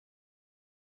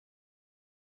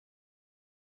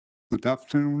Good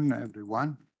afternoon,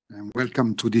 everyone, and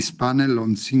welcome to this panel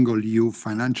on single EU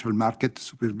financial market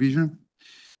supervision.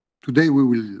 Today we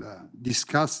will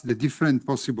discuss the different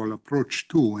possible approach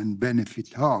to and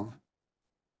benefit of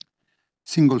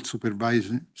single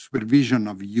supervision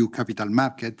of EU capital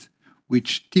market,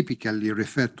 which typically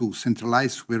refer to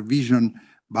centralized supervision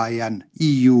by an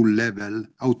EU-level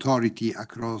authority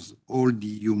across all the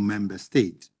EU member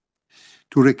states.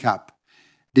 To recap,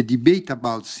 the debate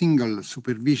about single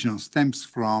supervision stems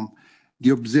from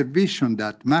the observation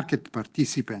that market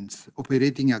participants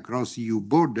operating across EU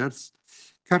borders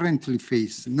currently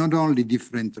face not only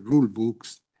different rule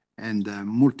books and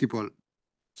multiple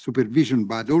supervision,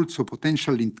 but also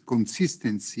potential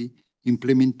inconsistency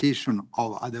implementation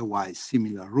of otherwise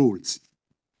similar rules.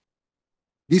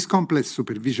 This complex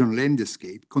supervision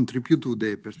landscape contributes to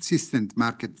the persistent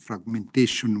market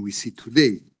fragmentation we see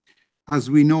today. As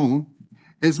we know,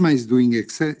 ESMA is doing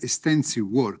extensive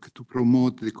work to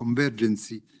promote the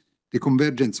convergence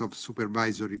of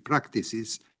supervisory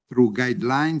practices through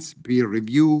guidelines, peer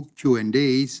review,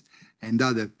 Q&As, and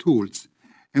other tools.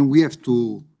 And we have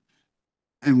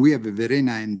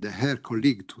Verena and her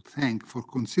colleague to thank for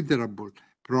considerable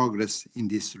progress in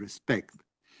this respect.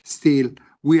 Still,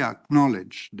 we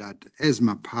acknowledge that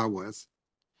ESMA powers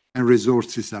and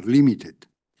resources are limited.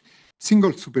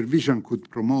 Single supervision could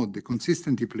promote the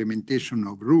consistent implementation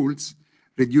of rules,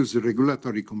 reduce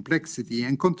regulatory complexity,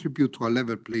 and contribute to a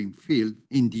level playing field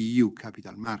in the EU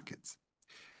capital markets.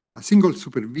 A single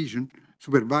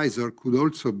supervisor could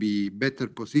also be better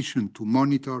positioned to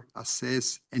monitor,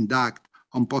 assess, and act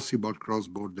on possible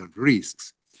cross-border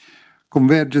risks.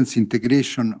 Convergence,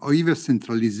 integration, or even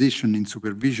centralization in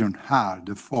supervision are,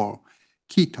 therefore,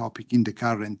 key topics in the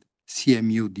current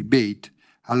CMU debate,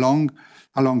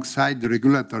 alongside the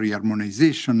regulatory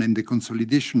harmonization and the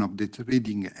consolidation of the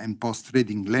trading and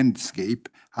post-trading landscape,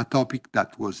 a topic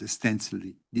that was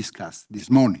extensively discussed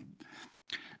this morning.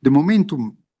 The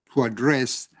momentum to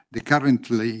address the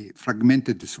currently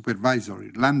fragmented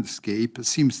supervisory landscape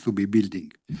seems to be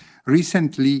building.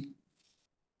 Recently,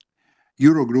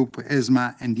 Eurogroup,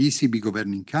 ESMA, and the ECB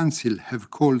Governing Council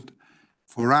have called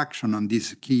for action on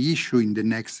this key issue in the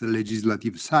next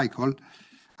legislative cycle,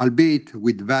 albeit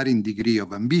with varying degree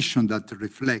of ambition that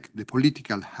reflect the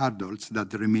political hurdles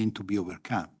that remain to be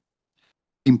overcome.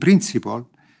 In principle,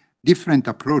 different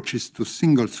approaches to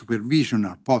single supervision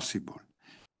are possible,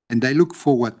 and I look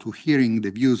forward to hearing the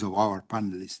views of our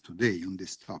panelists today on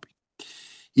this topic.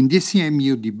 In this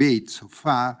CMU debate so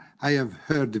far, I have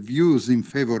heard views in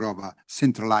favor of a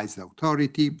centralized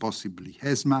authority, possibly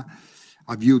ESMA,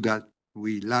 a view that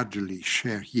we largely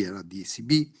share here at the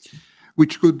ECB,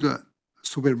 which could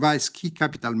supervise key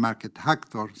capital market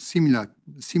actors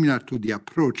similar to the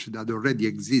approach that already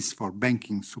exists for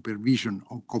banking supervision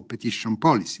or competition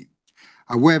policy.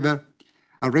 However,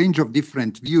 a range of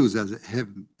different views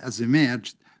has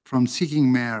emerged from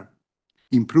seeking mere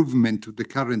improvement to the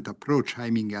current approach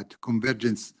aiming at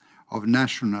convergence of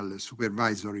national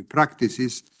supervisory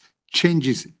practices,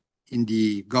 changes in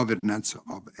the governance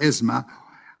of ESMA,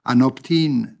 and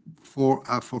opt-in for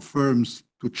firms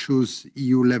to choose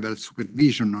EU-level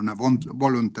supervision on a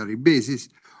voluntary basis,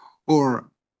 or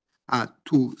a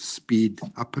two-speed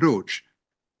approach,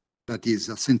 that is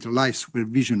a centralized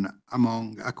supervision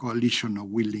among a coalition of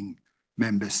willing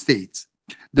member states.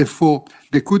 Therefore,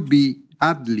 there could be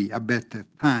hardly a better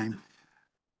time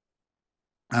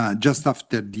just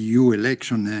after the EU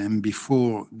election and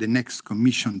before the next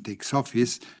Commission takes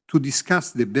office to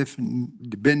discuss the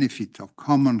benefit of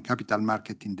common capital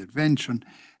market intervention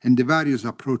and the various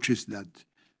approaches that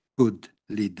could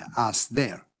lead us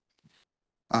there.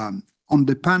 On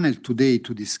the panel today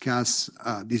to discuss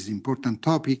this important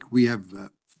topic, we have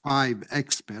 5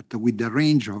 experts with a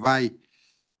range of high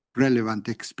relevant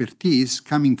expertise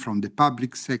coming from the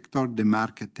public sector, the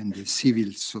market, and the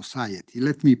civil society.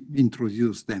 Let me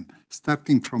introduce them,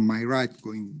 starting from my right,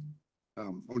 going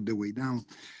all the way down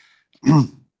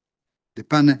the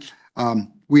panel.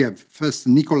 We have first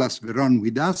Nicolas Véron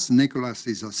with us. Nicolas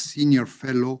is a senior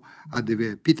fellow at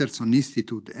the Peterson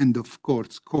Institute and, of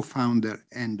course, co-founder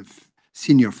and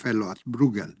senior fellow at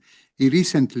Bruegel. He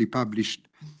recently published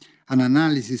an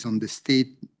analysis on the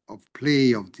state of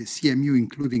play of the CMU,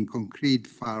 including concrete,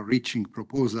 far-reaching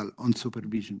proposal on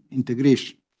supervision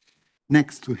integration.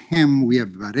 Next to him, we have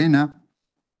Verena,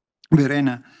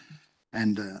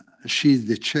 and she is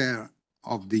the chair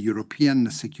of the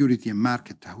European Security and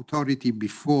Market Authority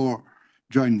before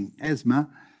joining ESMA.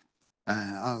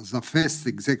 As a first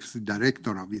executive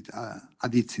director of it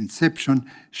at its inception,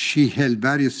 she held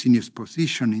various senior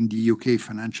positions in the UK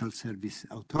financial service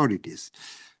authorities.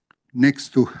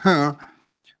 Next to her,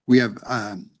 We have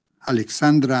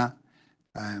Aleksandra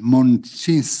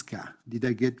Mączyńska. Did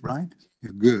I get right?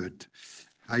 Good.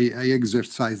 I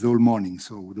exercised all morning,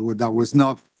 so that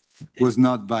was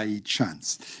not by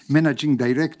chance. Managing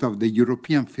Director of the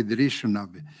European Federation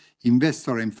of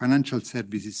Investor and Financial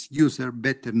Services User,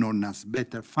 better known as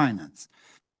Better Finance.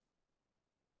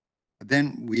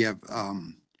 Then we have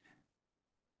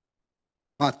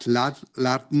Pat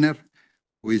Lardner,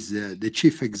 who is the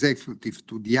Chief Executive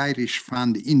to the Irish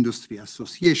Fund Industry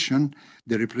Association,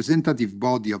 the representative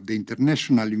body of the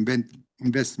International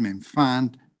Investment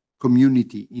Fund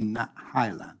community in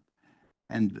Ireland.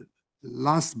 And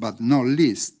last but not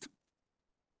least,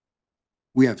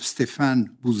 we have Stéphane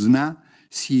Boujnah,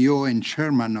 CEO and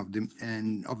Chairman of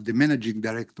the Managing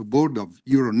Director Board of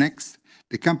Euronext,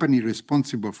 the company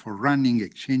responsible for running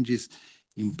exchanges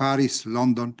in Paris,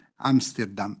 London,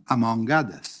 Amsterdam, among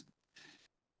others.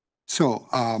 So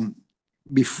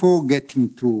before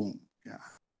getting to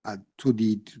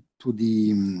the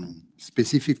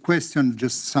specific question,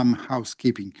 just some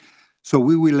housekeeping. So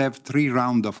we will have 3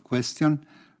 rounds of questions.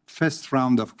 First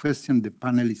round of questions, the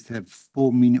panelists have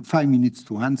 5 minutes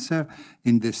to answer.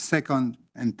 In the second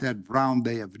and third round,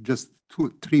 they have just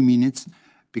 3 minutes,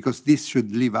 because this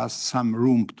should leave us some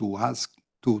room to ask,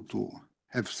 to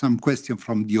have some questions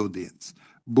from the audience,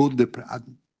 both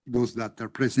those that are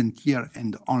present here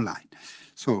and online.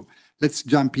 So let's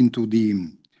jump into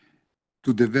the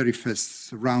very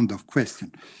first round of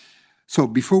questions. So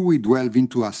before we delve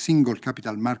into a single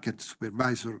capital market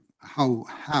supervisor,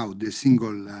 how the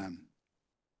single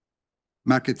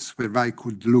market supervisor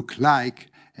could look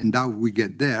like and how we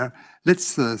get there,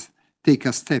 let's take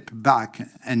a step back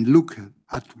and look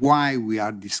at why we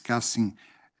are discussing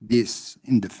this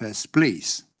in the first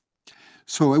place.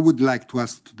 So I would like to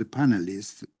ask to the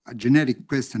panelists a generic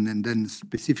question and then a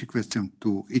specific question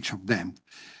to each of them.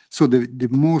 So the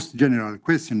most general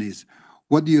question is,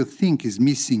 what do you think is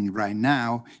missing right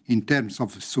now in terms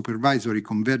of supervisory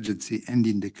convergence and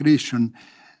integration,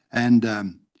 and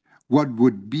what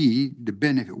would be the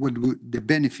benefit? What would the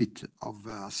benefit of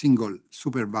a single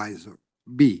supervisor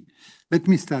be? Let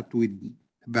me start with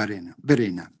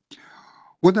Verena.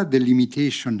 What are the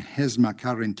limitations ESMA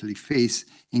currently face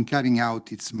in carrying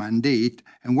out its mandate,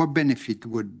 and what benefit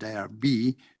would there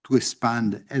be to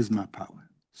expand ESMA power?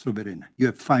 So Verena, you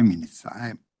have 5 minutes.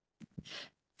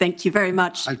 Thank you very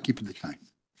much. I'll keep the time.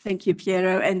 Thank you,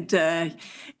 Piero, and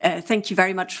thank you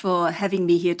very much for having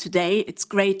me here today. It's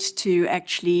great to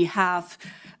actually have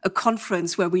a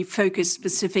conference where we focus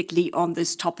specifically on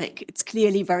this topic. It's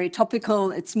clearly very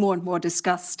topical, it's more and more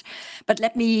discussed. But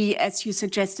let me, as you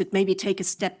suggested, maybe take a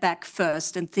step back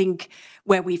first and think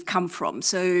where we've come from.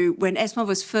 So when ESMA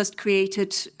was first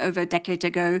created over a decade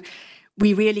ago,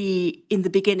 we really, in the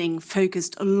beginning,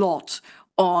 focused a lot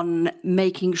on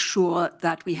making sure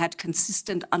that we had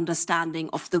consistent understanding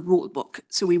of the rule book.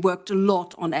 So we worked a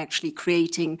lot on actually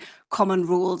creating common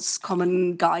rules,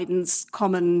 common guidance,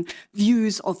 common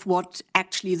views of what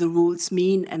actually the rules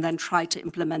mean, and then try to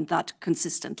implement that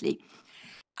consistently.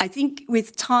 I think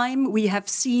with time, we have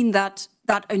seen that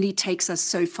that only takes us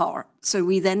so far. So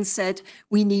we then said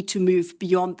we need to move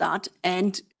beyond that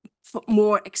and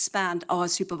more expand our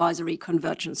supervisory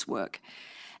convergence work.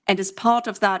 And as part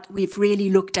of that, we've really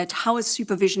looked at how is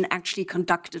supervision actually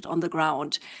conducted on the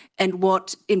ground, and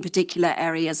what in particular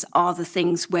areas are the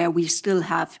things where we still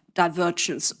have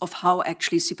divergence of how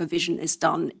actually supervision is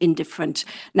done in different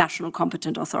national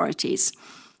competent authorities.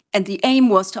 And the aim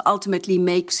was to ultimately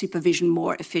make supervision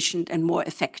more efficient and more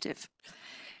effective.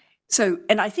 So,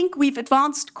 and I think we've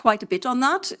advanced quite a bit on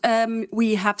that.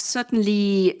 We have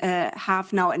certainly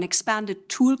have now an expanded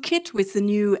toolkit with the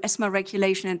new ESMA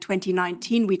regulation in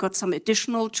 2019. We got some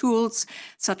additional tools,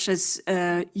 such as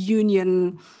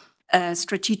union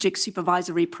strategic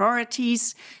supervisory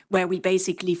priorities, where we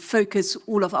basically focus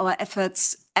all of our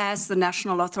efforts as the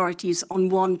national authorities on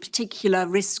one particular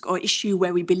risk or issue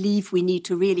where we believe we need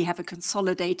to really have a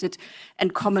consolidated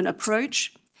and common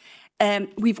approach.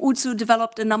 We've also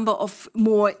developed a number of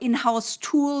more in-house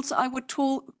tools, I would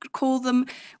call them,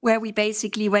 where we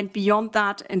basically went beyond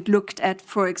that and looked at,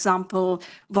 for example,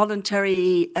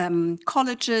 voluntary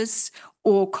colleges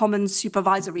or common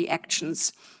supervisory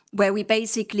actions, where we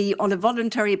basically, on a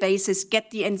voluntary basis, get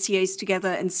the NCAs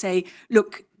together and say,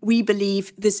 look, we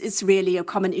believe this is really a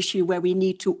common issue where we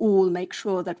need to all make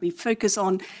sure that we focus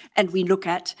on and we look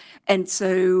at. And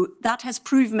so that has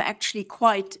proven actually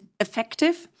quite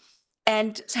effective,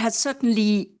 and has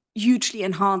certainly hugely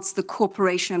enhanced the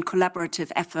cooperation and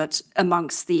collaborative effort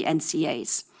amongst the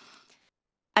NCAs.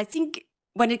 I think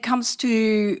when it comes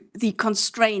to the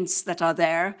constraints that are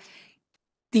there,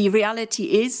 the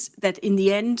reality is that in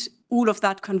the end, all of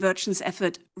that convergence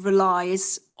effort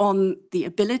relies on the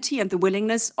ability and the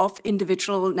willingness of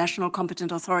individual national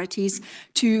competent authorities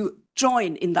to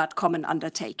join in that common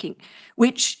undertaking,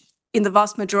 which in the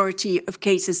vast majority of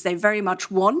cases they very much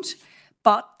want.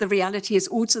 But the reality is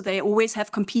also they always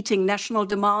have competing national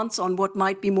demands on what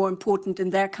might be more important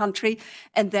in their country.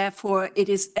 And therefore, it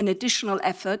is an additional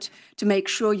effort to make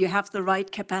sure you have the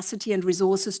right capacity and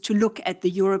resources to look at the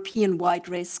European-wide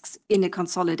risks in a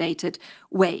consolidated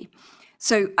way.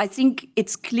 So I think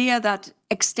it's clear that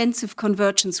extensive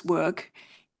convergence work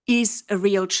is a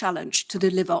real challenge to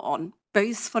deliver on,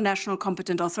 both for national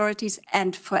competent authorities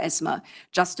and for ESMA,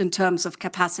 just in terms of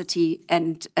capacity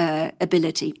and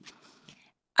ability.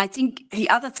 I think the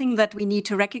other thing that we need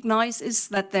to recognize is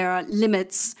that there are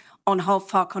limits on how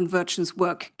far convergence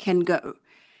work can go.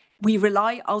 We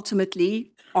rely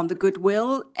ultimately on the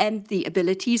goodwill and the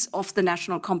abilities of the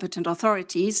national competent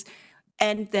authorities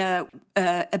and their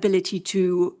ability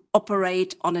to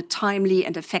operate on a timely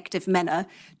and effective manner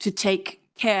to take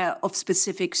care of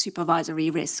specific supervisory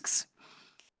risks.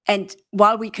 And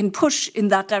while we can push in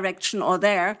that direction or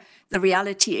there, the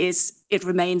reality is it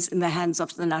remains in the hands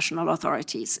of the national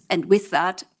authorities. And with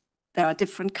that, there are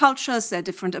different cultures, there are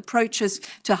different approaches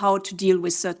to how to deal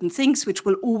with certain things, which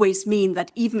will always mean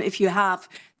that even if you have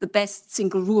the best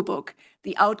single rulebook,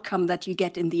 the outcome that you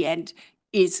get in the end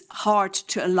is hard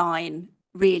to align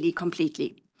really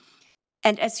completely.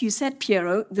 And as you said,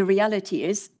 Piero, the reality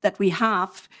is that we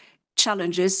have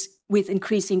challenges with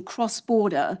increasing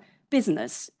cross-border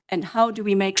business. And how do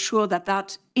we make sure that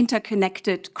that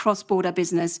interconnected cross-border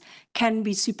business can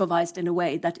be supervised in a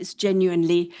way that is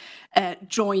genuinely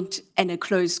joint and a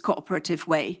close cooperative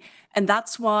way? And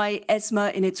that's why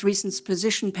ESMA, in its recent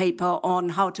position paper on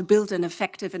how to build an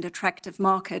effective and attractive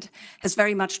market, has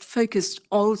very much focused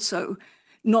also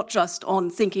not just on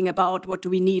thinking about what do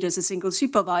we need as a single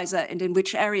supervisor and in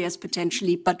which areas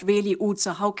potentially, but really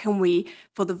also how can we,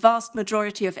 for the vast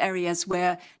majority of areas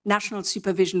where national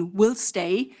supervision will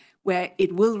stay, where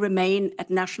it will remain at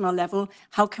national level,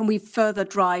 how can we further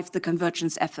drive the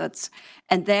convergence efforts?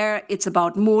 And there it's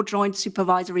about more joint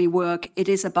supervisory work. It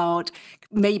is about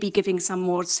maybe giving some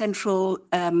more central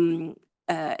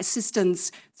assistance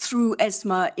through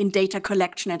ESMA in data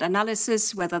collection and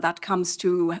analysis, whether that comes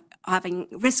to having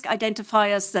risk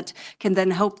identifiers that can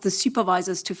then help the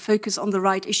supervisors to focus on the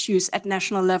right issues at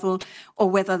national level, or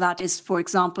whether that is, for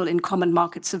example, in common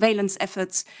market surveillance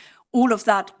efforts. All of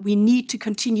that we need to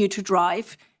continue to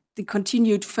drive. The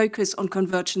continued focus on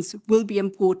convergence will be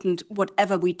important,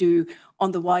 whatever we do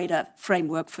on the wider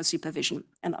framework for supervision.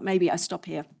 And maybe I stop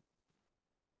here.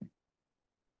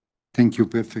 Thank you,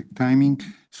 perfect timing.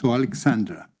 So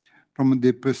Aleksandra, from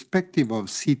the perspective of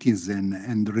citizen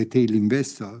and retail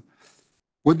investor,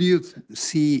 what do you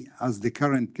see as the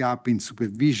current gap in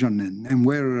supervision and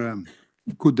where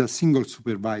could a single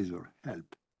supervisor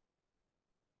help?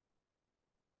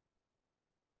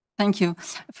 Thank you.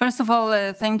 First of all,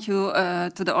 thank you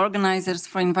to the organizers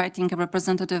for inviting a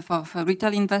representative of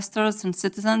retail investors and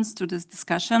citizens to this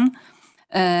discussion.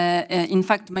 In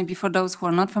fact, maybe for those who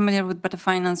are not familiar with Better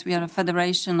Finance, we are a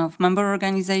federation of member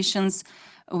organizations.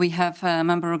 We have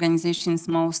member organizations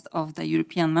in most of the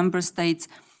European member states,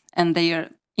 and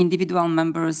their individual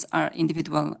members are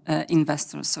individual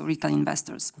investors, so retail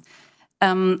investors.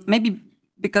 Maybe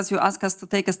because you asked us to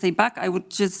take a step back, I would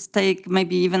just take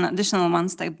maybe even additional one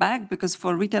step back, because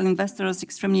for retail investors,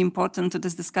 extremely important to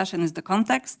this discussion is the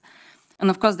context. And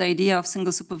of course, the idea of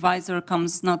single supervisor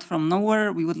comes not from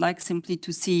nowhere. We would like simply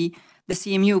to see the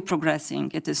CMU progressing.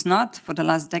 It is not. For the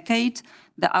last decade,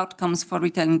 the outcomes for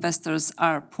retail investors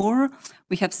are poor.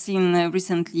 We have seen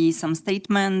recently some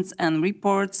statements and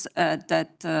reports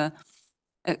that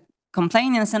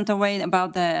complain in a certain way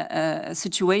about the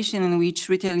situation in which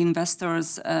retail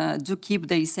investors do keep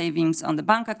their savings on the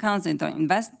bank accounts, they don't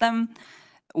invest them.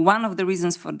 One of the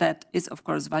reasons for that is, of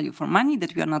course, value for money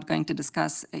that we are not going to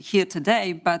discuss here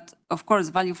today, but of course,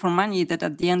 value for money that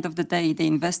at the end of the day the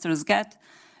investors get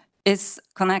is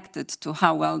connected to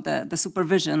how well the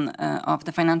supervision of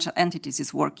the financial entities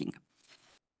is working.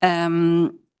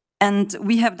 And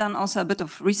we have done also a bit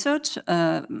of research.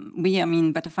 I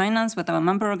mean Better Finance, with our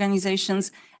member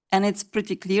organizations, and it's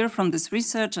pretty clear from this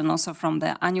research and also from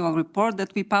the annual report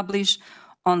that we publish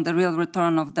on the real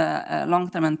return of the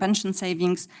long-term and pension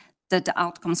savings, that the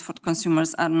outcomes for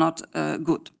consumers are not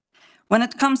good. When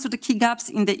it comes to the key gaps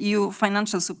in the EU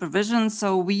financial supervision,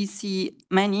 so we see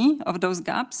many of those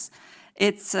gaps.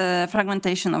 It's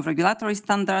fragmentation of regulatory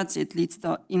standards. It leads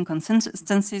to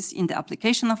inconsistencies in the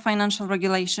application of financial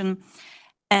regulation.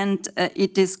 and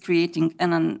it is creating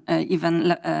an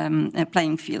uneven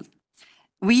playing field.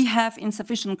 We have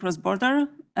insufficient cross-border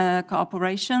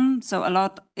cooperation, so a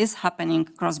lot is happening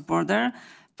cross-border.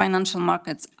 Financial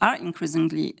markets are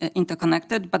increasingly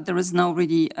interconnected, but there is no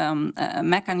really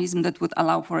mechanism that would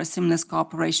allow for a seamless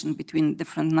cooperation between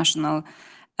different national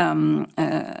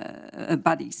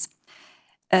bodies.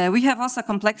 We have also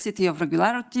complexity of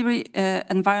regulatory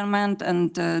environment,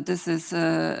 and this is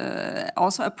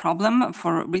also a problem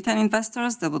for retail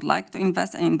investors that would like to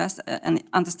invest and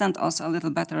understand also a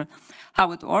little better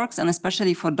how it works, and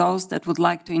especially for those that would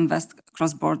like to invest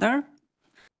cross-border.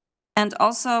 And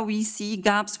also we see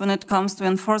gaps when it comes to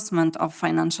enforcement of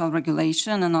financial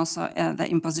regulation and also the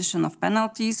imposition of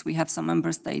penalties. We have some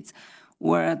member states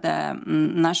where the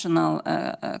national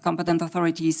competent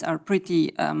authorities are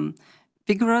pretty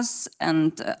vigorous,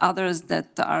 and others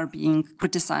that are being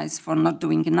criticized for not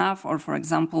doing enough, or for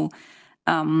example,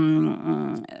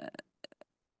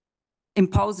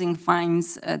 imposing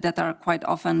fines that are quite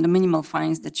often the minimal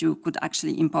fines that you could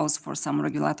actually impose for some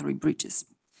regulatory breaches.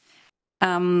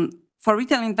 For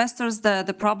retail investors,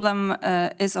 the problem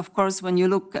is, of course, when you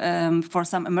look for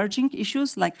some emerging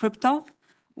issues like crypto,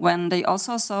 when they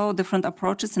also saw different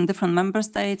approaches in different member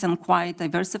states and quite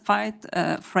diversified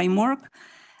framework.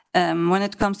 When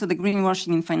it comes to the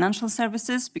greenwashing in financial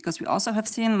services, because we also have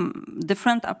seen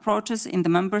different approaches in the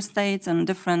member states and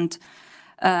different,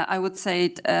 I would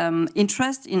say,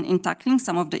 interest in tackling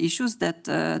some of the issues that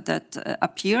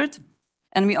appeared.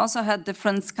 And we also had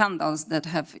different scandals that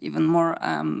have even more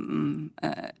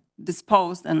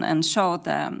disposed and showed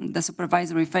the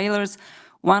supervisory failures.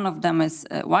 One of them is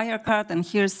Wirecard, and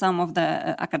here some of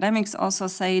the academics also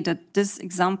say that this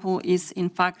example is in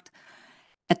fact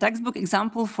a textbook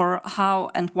example for how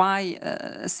and why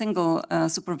a single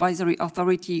supervisory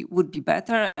authority would be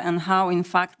better, and how in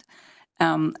fact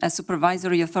a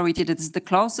supervisory authority that is the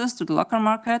closest to the local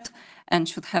market and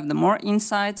should have the more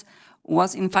insights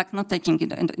was in fact not taking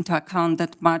into account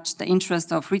that much the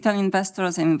interest of retail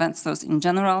investors and investors in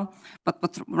general,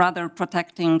 but rather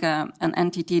protecting an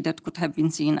entity that could have been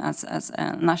seen as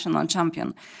a national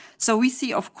champion. So we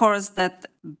see, of course, that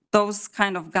those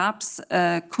kind of gaps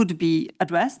could be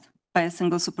addressed by a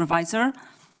single supervisor.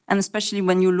 And especially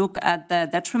when you look at the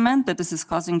detriment that this is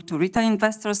causing to retail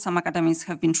investors, some academics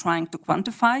have been trying to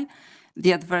quantify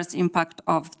the adverse impact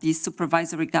of these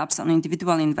supervisory gaps on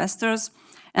individual investors.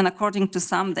 And according to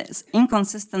some, this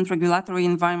inconsistent regulatory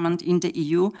environment in the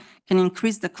EU can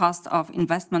increase the cost of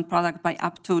investment product by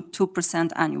up to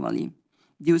 2% annually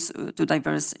due to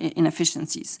diverse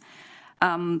inefficiencies.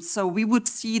 So we would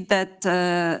see that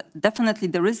definitely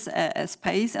there is a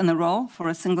space and a role for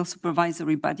a single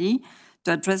supervisory body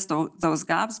to address those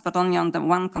gaps, but only on the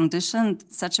one condition: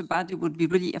 such a body would be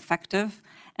really effective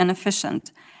and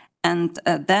efficient. And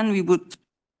then we would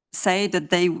say that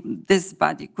this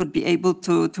body could be able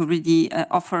to really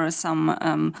offer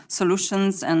some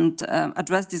solutions and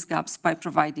address these gaps by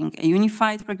providing a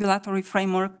unified regulatory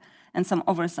framework and some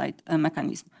oversight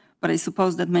mechanism. But I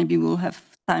suppose that maybe we'll have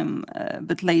time a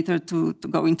bit later to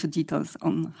go into details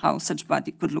on how such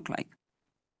body could look like.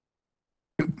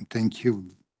 Thank you.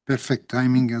 Perfect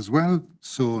timing as well.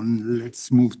 So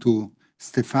let's move to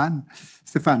Stéphane.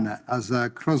 Stéphane, as a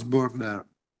cross-border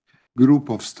group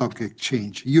of stock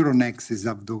exchange, Euronext is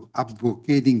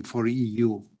advocating for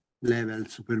EU-level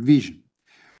supervision.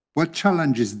 What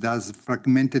challenges does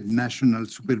fragmented national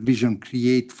supervision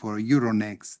create for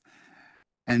Euronext,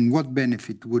 and what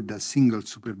benefit would a single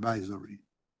supervisor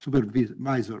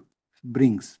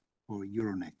brings for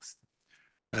Euronext?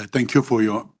 Thank you for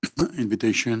your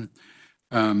invitation.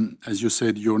 As you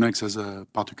said, Euronext has a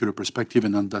particular perspective,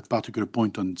 and on that particular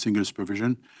point on single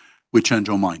supervision, we change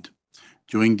our mind.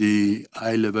 During the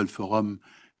high-level forum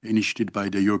initiated by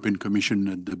the European Commission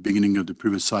at the beginning of the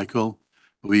previous cycle,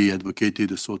 we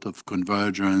advocated a sort of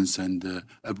convergence and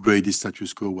upgrade the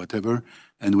status quo, whatever,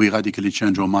 and we radically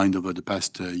changed our mind over the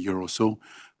past year or so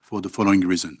for the following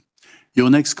reason.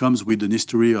 Euronext comes with an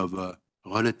history of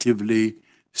relatively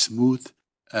smooth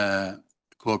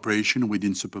cooperation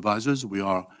within supervisors. We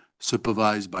are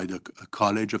supervised by the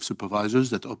College of Supervisors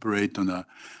that operate on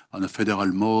a federal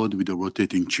mode with a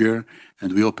rotating chair,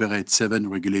 and we operate 7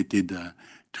 regulated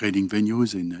trading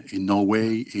venues in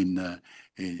Norway, in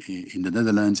the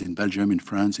Netherlands, in Belgium, in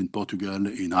France, in Portugal,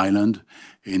 in Ireland,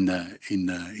 in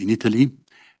Italy.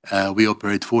 We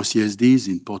operate 4 CSDs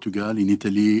in Portugal, in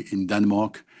Italy, in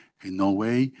Denmark, in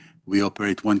Norway. We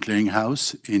operate 1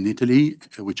 clearinghouse in Italy,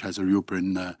 which has a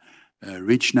European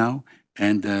reach now,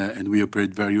 and we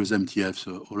operate various MTFs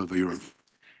all over Europe.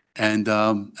 And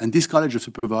this College of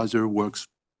Supervisors works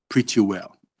pretty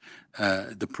well.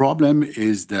 The problem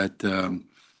is that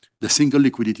the single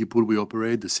liquidity pool we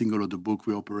operate, the single order book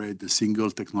we operate, the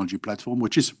single technology platform,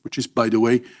 which is by the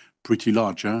way, pretty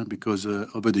large, because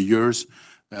over the years,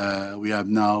 we have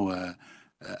now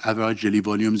average daily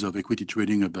volumes of equity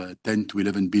trading of 10 to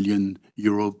 11 billion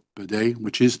euro per day,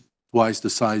 which is twice the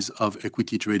size of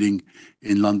equity trading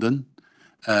in London.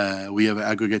 We have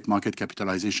aggregate market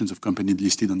capitalizations of companies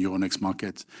listed on Euronext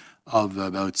market of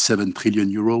about 7 trillion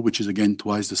euro, which is again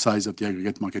twice the size of the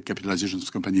aggregate market capitalizations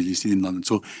of companies listed in London.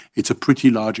 So it's a pretty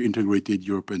large integrated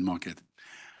European market.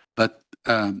 But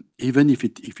even if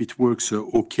it works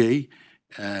okay,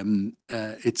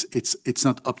 it's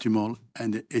not optimal,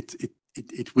 and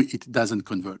it doesn't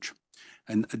converge.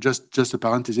 And just a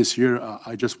parenthesis here,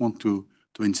 I just want to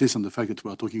insist on the fact that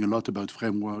we are talking a lot about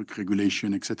framework,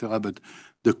 regulation, etc. But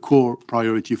the core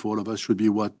priority for all of us should be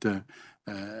what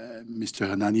Mr.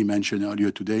 Hernani mentioned earlier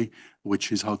today,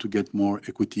 which is how to get more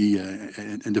equity.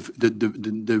 And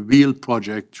the real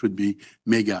project should be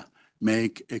mega,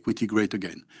 make equity great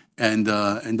again. And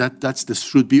that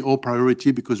should be our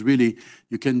priority, because really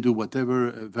you can do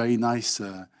whatever very nice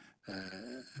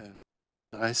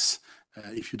dress.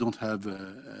 If you don't have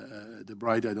the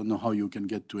bride, I don't know how you can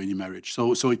get to any marriage.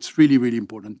 So it's really, really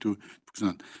important to focus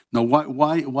on. Now,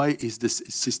 why is this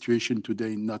situation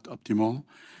today not optimal?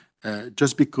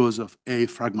 Just because of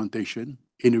fragmentation.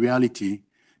 In reality,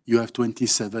 you have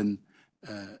 27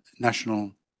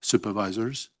 national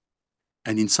supervisors,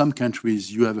 and in some countries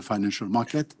you have a financial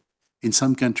market. In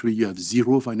some countries you have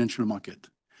zero financial market.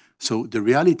 So the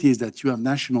reality is that you have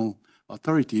national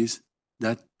authorities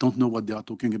that don't know what they are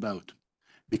talking about,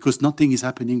 because nothing is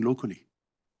happening locally.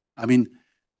 I mean,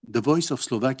 the voice of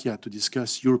Slovakia to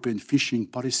discuss European fishing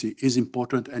policy is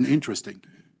important and interesting,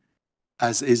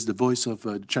 as is the voice of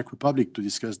the Czech Republic to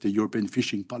discuss the European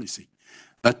fishing policy.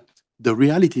 But the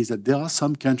reality is that there are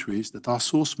some countries that are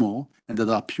so small and that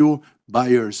are pure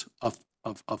buyers of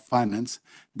finance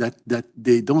that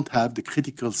they don't have the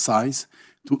critical size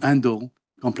to handle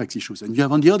complex issues. And you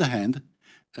have, on the other hand,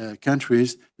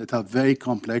 countries that have very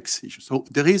complex issues. So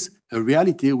there is a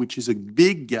reality which is a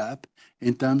big gap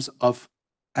in terms of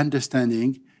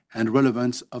understanding and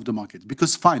relevance of the market,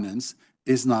 because finance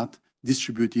is not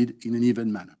distributed in an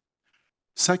even manner.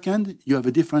 Second, you have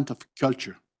a difference of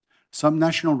culture. Some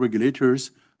national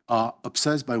regulators are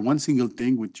obsessed by one single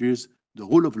thing, which is the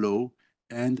rule of law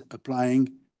and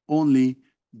applying only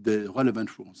the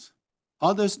relevant rules.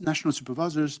 Other national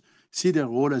supervisors see their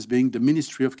role as being the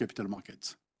Ministry of Capital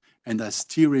Markets and as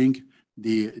steering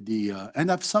and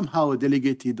have somehow a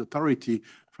delegated authority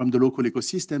from the local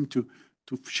ecosystem to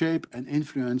shape and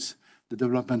influence the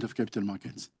development of capital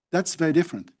markets. That's very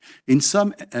different. In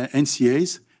some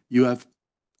NCAs, you have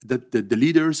that the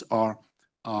leaders are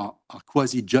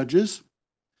quasi-judges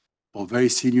or very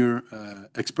senior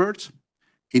experts.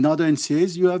 In other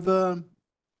NCAs,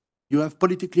 you have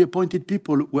politically appointed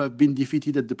people who have been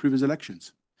defeated at the previous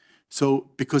elections.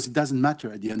 So, because it doesn't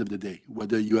matter at the end of the day,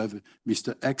 whether you have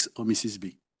Mr. X or Mrs.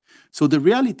 B. So the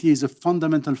reality is a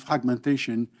fundamental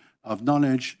fragmentation of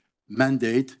knowledge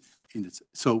mandate.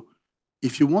 So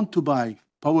if you want to buy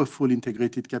powerful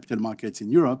integrated capital markets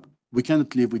in Europe, we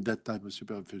cannot live with that type of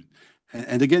supervision.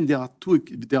 And again, there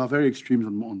are very extremes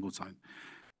on both sides.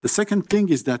 The second thing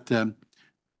is that the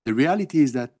reality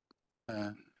is that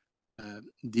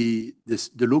the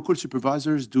local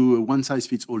supervisors do a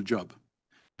one-size-fits-all job,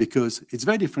 because it's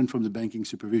very different from the banking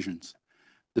supervisions.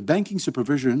 The banking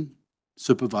supervision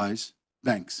supervise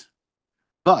banks,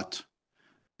 but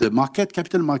the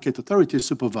capital market authorities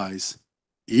supervise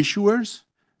issuers,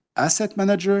 asset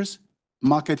managers,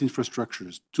 market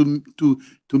infrastructures,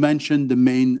 to mention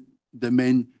the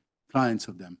main clients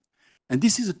of them. And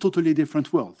this is a totally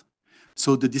different world.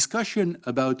 So the discussion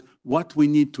about what we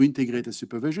need to integrate as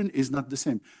supervision is not the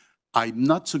same. I'm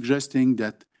not suggesting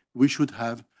that we should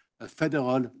have a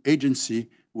federal agency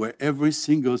where every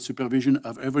single supervision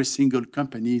of every single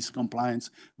company's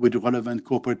compliance with relevant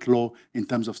corporate law in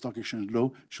terms of stock exchange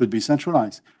law should be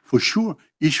centralized. For sure,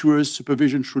 issuers'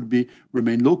 supervision should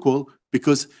remain local,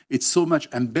 because it's so much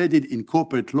embedded in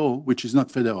corporate law, which is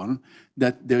not federal,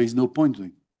 that there is no point to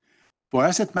it. For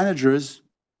asset managers,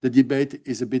 the debate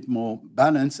is a bit more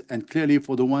balanced, and clearly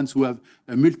for the ones who have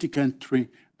a multi-country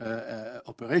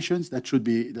operations, that should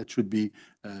be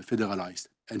federalized.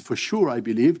 And for sure, I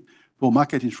believe, for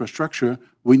market infrastructure,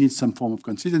 we need some form of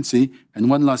consistency. And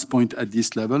one last point at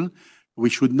this level, we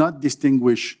should not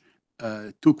distinguish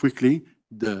too quickly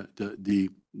the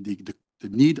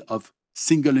need of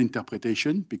single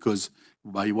interpretation, because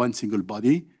by one single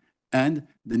body, and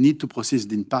the need to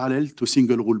proceed in parallel to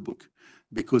single rule book.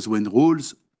 Because when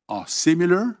rules are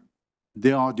similar,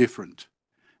 they are different.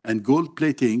 And gold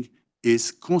plating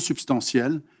is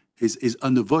consubstantial, is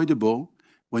unavoidable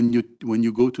when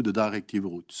you go to the directive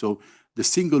route. So the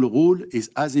single rule is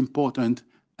as important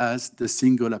as the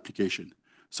single application.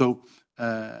 So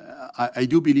I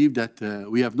do believe that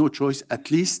we have no choice,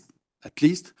 at least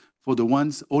for all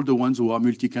the ones who are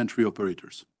multi-country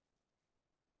operators.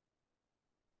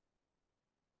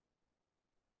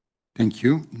 Thank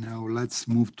you. Now let's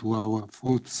move to our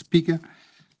fourth speaker.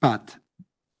 But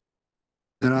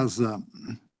there has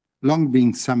long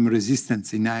been some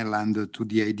resistance in Ireland to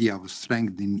the idea of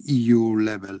strengthening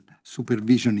EU-level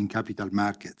supervision in capital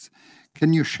markets.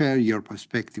 Can you share your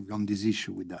perspective on this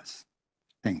issue with us?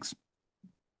 Thanks.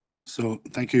 So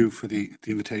thank you for the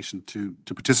invitation to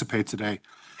participate today.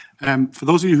 For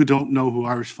those of you who don't know who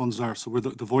Irish funds are, so we're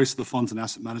the voice of the funds and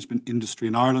asset management industry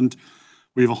in Ireland.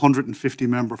 We have 150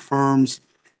 member firms.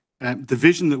 The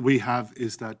vision that we have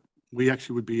is that we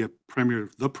actually would be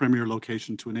the premier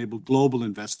location to enable global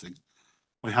investing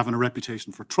by having a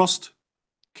reputation for trust,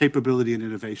 capability, and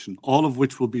innovation, all of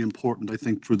which will be important, I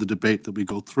think, through the debate that we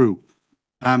go through.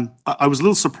 I was a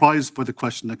little surprised by the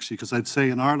question, actually, because I'd say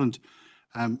in Ireland,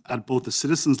 at both the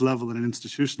citizens level and an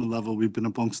institutional level, we've been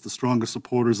amongst the strongest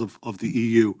supporters of the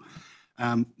EU.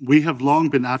 We have long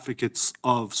been advocates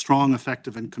of strong,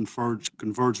 effective, and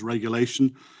converged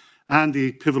regulation and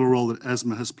the pivotal role that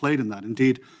ESMA has played in that.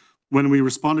 Indeed, when we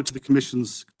responded to the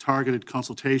Commission's targeted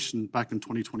consultation back in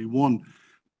 2021,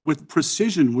 with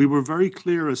precision, we were very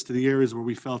clear as to the areas where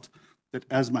we felt that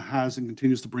ESMA has and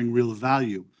continues to bring real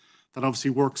value. That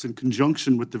obviously works in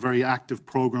conjunction with the very active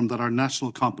program that our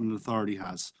national competent authority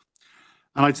has.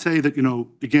 And I'd say that,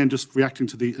 again, just reacting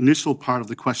to the initial part of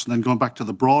the question, then going back to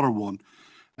the broader one,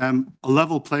 a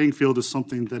level playing field is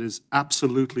something that is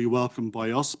absolutely welcomed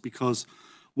by us because,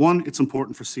 one, it's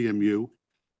important for CMU.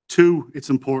 Two, it's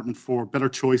important for better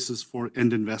choices for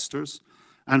end investors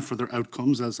and for their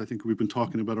outcomes, as I think we've been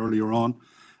talking about earlier on.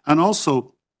 And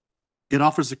also, it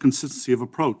offers a consistency of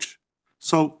approach.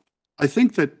 So I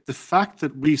think that the fact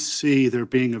that we see there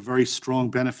being a very strong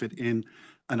benefit in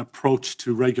an approach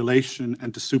to regulation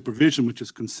and to supervision, which is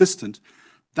consistent,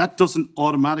 that doesn't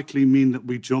automatically mean that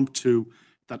we jump to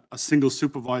that a single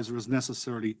supervisor is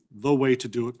necessarily the way to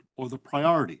do it or the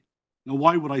priority. Now,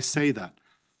 why would I say that?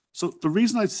 So the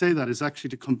reason I'd say that is actually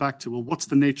to come back to, well, what's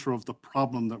the nature of the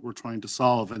problem that we're trying to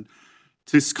solve? And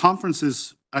this conference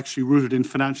is actually rooted in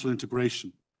financial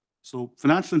integration. So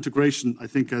financial integration, I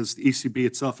think, as the ECB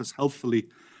itself has helpfully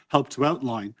helped to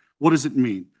outline, what does it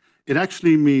mean? It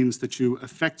actually means that you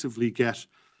effectively get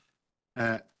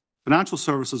financial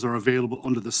services are available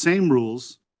under the same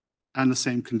rules and the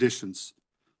same conditions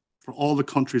for all the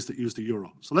countries that use the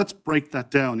euro. So let's break that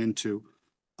down into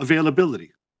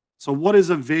availability. So what is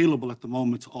available at the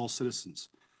moment to all citizens?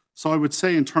 So I would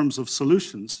say in terms of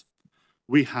solutions,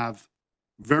 we have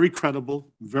very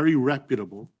credible, very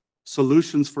reputable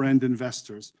solutions for end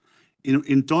investors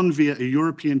done via a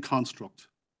European construct,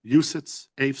 UCITS,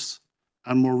 AIFs,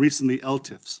 and more recently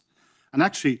LTIFs. And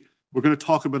actually, we're going to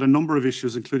talk about a number of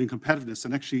issues, including competitiveness.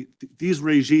 And actually, these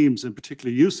regimes, in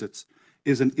particular UCITS,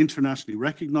 is an internationally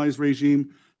recognized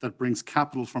regime that brings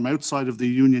capital from outside of the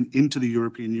Union into the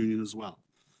European Union as well.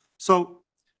 So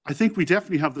I think we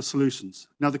definitely have the solutions.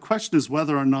 Now, the question is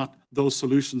whether or not those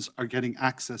solutions are getting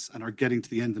access and are getting to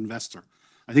the end investor.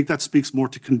 I think that speaks more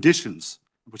to conditions,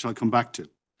 which I'll come back to.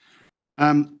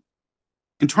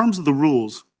 In terms of the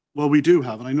rules, well, we do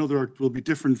have, and I know there will be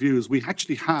different views, we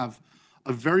actually have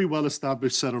a very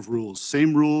well-established set of rules.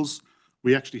 Same rules,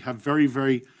 we actually have very,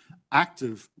 very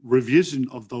active revision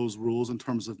of those rules in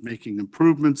terms of making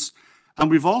improvements. And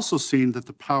we've also seen that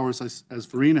the powers, as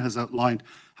Verena has outlined,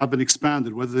 have been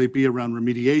expanded, whether they be around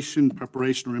remediation,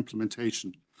 preparation, or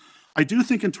implementation. I do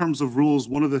think in terms of rules,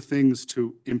 one of the things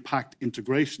to impact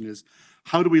integration is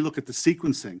how do we look at the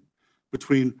sequencing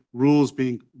between rules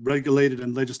being regulated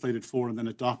and legislated for and then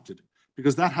adopted,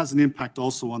 because that has an impact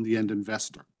also on the end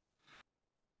investor.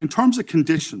 In terms of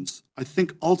conditions, I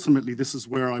think ultimately this is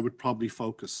where I would probably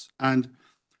focus. And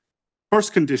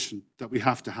first condition that we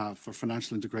have to have for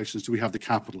financial integration is do we have the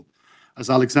capital? As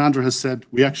Aleksandra has said,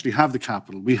 we actually have the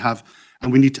capital. We have,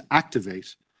 and we need to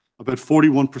activate about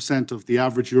 41% of the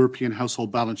average European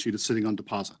household balance sheet is sitting on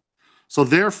deposit. So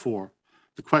therefore,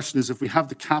 the question is, if we have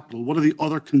the capital, what are the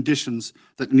other conditions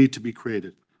that need to be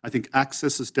created? I think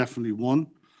access is definitely one.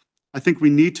 I think we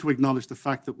need to acknowledge the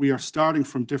fact that we are starting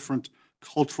from different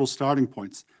cultural starting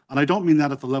points. And I don't mean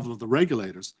that at the level of the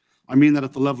regulators. I mean that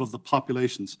at the level of the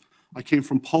populations. I came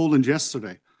from Poland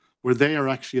yesterday, where they are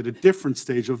actually at a different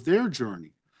stage of their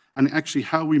journey. And actually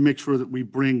how we make sure that we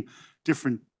bring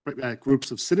different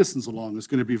groups of citizens along is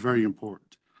going to be very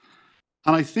important.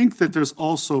 And I think that there's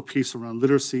also a piece around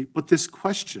literacy, but this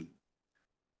question,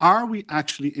 are we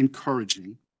actually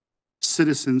encouraging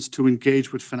citizens to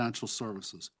engage with financial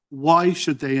services? Why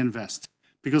should they invest?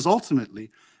 Because ultimately,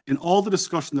 in all the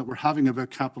discussion that we're having about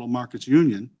capital markets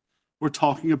union, we're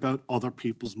talking about other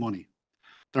people's money.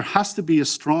 There has to be a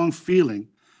strong feeling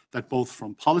that both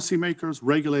from policymakers,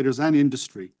 regulators, and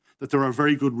industry, that there are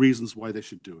very good reasons why they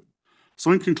should do it.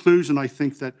 So in conclusion, I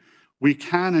think that we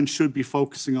can and should be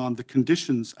focusing on the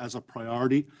conditions as a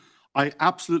priority. I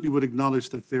absolutely would acknowledge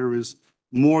that there is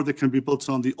more that can be built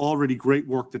on the already great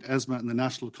work that ESMA and the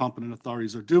national competent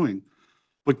authorities are doing.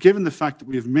 But given the fact that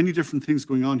we have many different things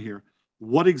going on here,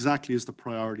 what exactly is the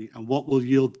priority and what will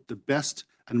yield the best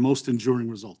and most enduring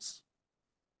results?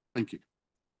 Thank you.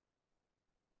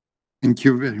 Thank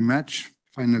you very much.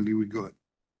 Finally, we go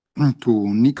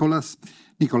to Nicolas.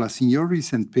 Nicolas, in your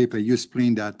recent paper, you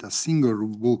explained that a single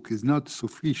rule book is not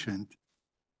sufficient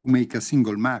to make a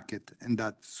single market and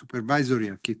that supervisory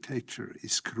architecture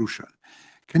is crucial.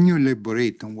 Can you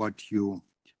elaborate on what you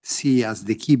see as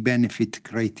the key benefit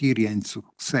criteria and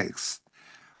success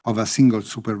of a single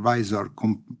supervisor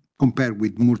compared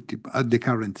with multiple at the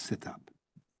current setup?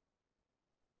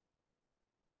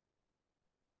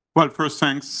 Well, first,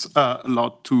 thanks a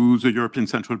lot to the European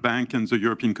Central Bank and the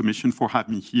European Commission for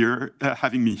having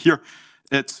me here.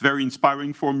 It's very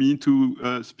inspiring for me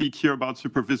to speak here about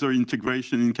supervisory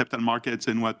integration in capital markets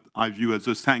and what I view as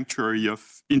a sanctuary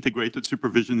of integrated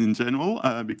supervision in general,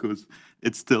 because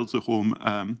it's still the home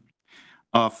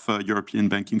of European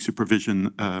banking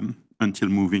supervision until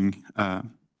moving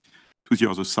to the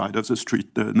other side of the street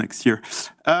next year.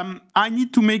 I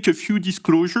need to make a few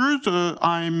disclosures.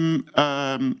 I'm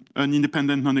an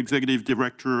independent non-executive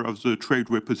director of the trade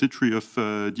repository of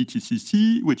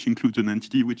DTCC, which includes an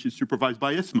entity which is supervised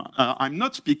by ESMA. I'm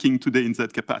not speaking today in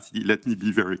that capacity, let me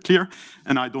be very clear,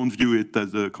 and I don't view it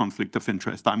as a conflict of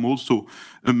interest. I'm also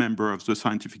a member of the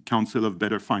Scientific Council of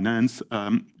Better Finance,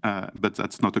 but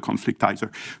that's not a conflict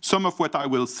either. Some of what I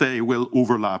will say will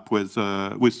overlap with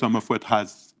some of what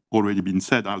has already been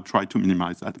said. I'll try to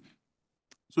minimize that.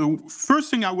 So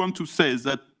first thing I want to say is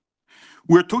that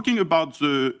we're talking about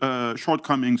the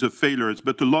shortcomings of failures,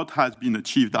 but a lot has been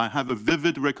achieved. I have a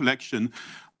vivid recollection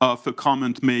of a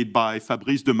comment made by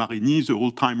Fabrice de Marigny. The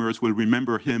old-timers will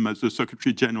remember him as the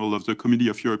Secretary General of the Committee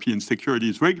of European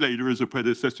Securities Regulators, a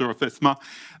predecessor of ESMA,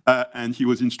 and he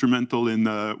was instrumental in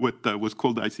what was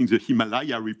called, I think, the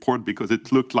Himalaya report, because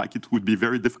it looked like it would be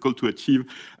very difficult to achieve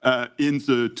in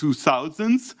the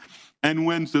 2000s. And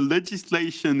when the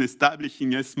legislation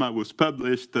establishing ESMA was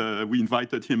published, we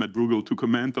invited him at Bruegel to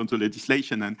comment on the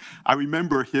legislation. And I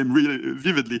remember him really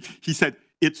vividly. He said,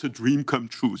 "It's a dream come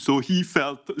true." So he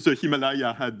felt the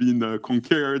Himalaya had been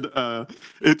conquered.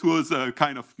 It was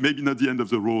kind of maybe not the end of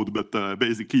the road, but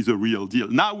basically the real deal.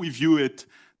 Now we view it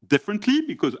differently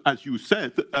because, as you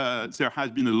said, there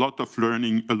has been a lot of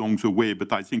learning along the way,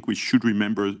 but I think we should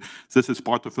remember this is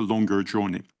part of a longer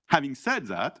journey. Having said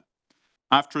that,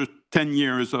 after 10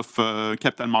 years of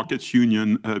Capital Markets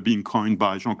Union being coined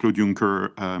by Jean-Claude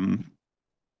Juncker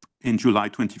in July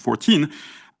 2014,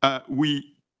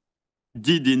 we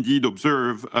did indeed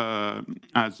observe,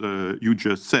 as you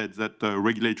just said, that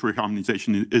regulatory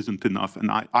harmonization isn't enough.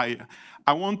 And I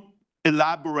won't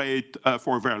elaborate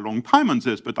for a very long time on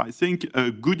this, but I think a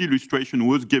good illustration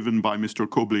was given by Mr.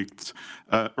 Koblitz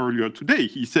earlier today.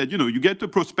 He said, you get a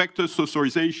prospectus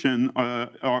authorization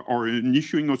or an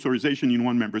issuing authorization in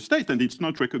one member state, and it's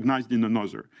not recognized in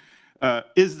another.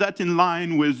 Is that in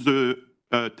line with the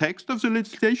text of the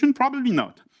legislation? Probably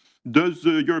not. Does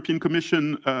the European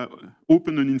Commission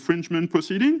open an infringement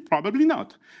proceeding? Probably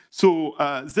not. So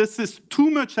this is too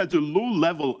much at a low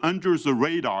level under the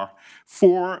radar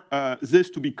for this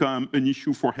to become an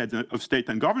issue for heads of state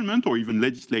and government or even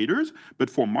legislators. But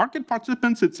for market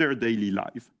participants, it's their daily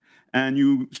life. And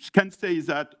you can say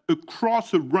that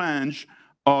across a range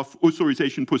of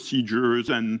authorization procedures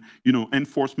and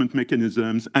enforcement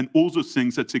mechanisms and all the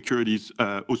things that securities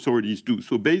authorities do.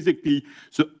 So basically,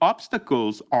 the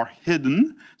obstacles are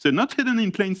hidden. They're not hidden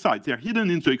in plain sight. They're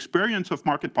hidden in the experience of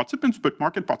market participants, but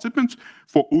market participants,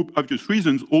 for obvious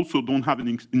reasons, also don't have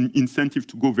an incentive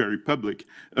to go very public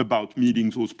about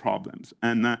meeting those problems.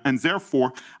 And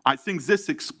therefore, I think this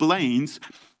explains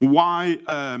why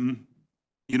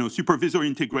supervisory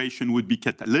integration would be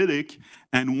catalytic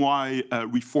and why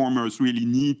reformers really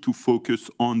need to focus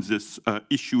on this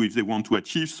issue if they want to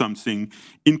achieve something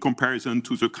in comparison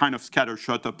to the kind of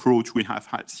scattershot approach we have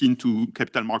seen to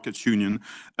Capital Markets Union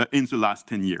in the last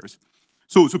 10 years.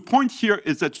 So the point here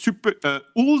is that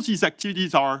all these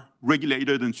activities are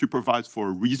regulated and supervised for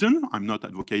a reason. I'm not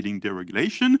advocating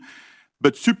deregulation.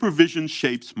 but supervision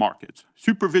shapes markets.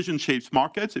 Supervision shapes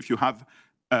markets. If you have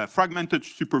fragmented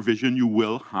supervision, you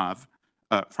will have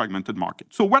fragmented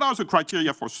markets. So what are the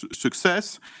criteria for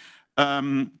success?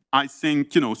 I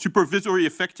think, supervisory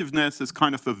effectiveness is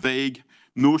kind of a vague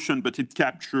notion, but it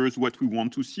captures what we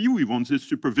want to see. We want this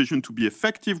supervision to be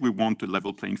effective. We want a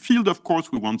level playing field, of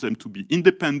course. We want them to be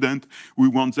independent. We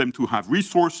want them to have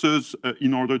resources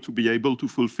in order to be able to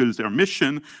fulfill their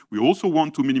mission. We also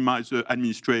want to minimize the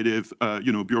administrative,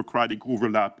 bureaucratic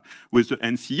overlap with the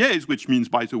NCAs, which means,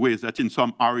 by the way, that in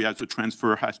some areas the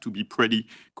transfer has to be pretty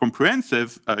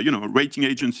comprehensive. Rating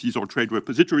agencies or trade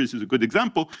repositories is a good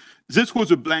example. This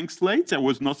was a blank slate. There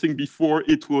was nothing before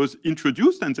it was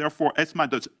introduced, and therefore ESMA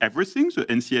does everything. The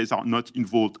NCAs are not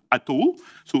involved at all.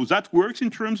 So that works in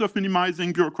terms of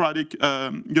minimizing bureaucratic,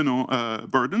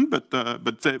 burden.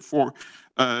 But for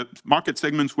market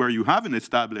segments where you have an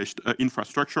established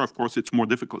infrastructure, of course, it's more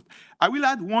difficult. I will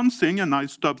add one thing, and I'll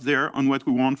stop there on what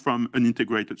we want from an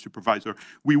integrated supervisor.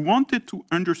 We wanted to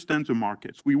understand the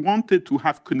markets. We wanted to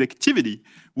have connectivity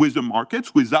with the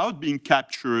markets without being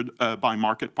captured by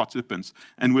market participants.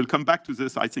 And we'll come back to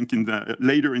this, I think,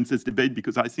 later in this debate,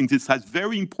 because I think this has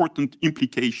very important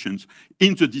implications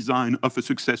in the design of a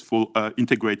successful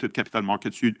integrated capital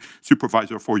market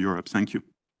supervisor for Europe. Thank you.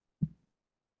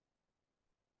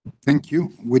 Thank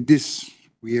you. With this,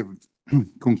 we have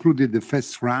concluded the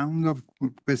first round of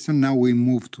questions. Now we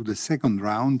move to the second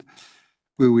round.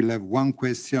 We will have one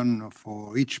question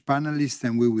for each panelist,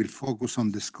 and we will focus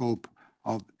on the scope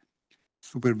of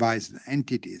supervised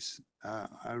entities.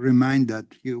 I remind that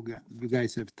you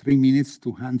guys have 3 minutes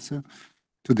to answer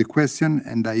to the question,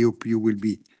 and I hope you will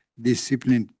be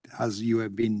disciplined as you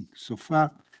have been so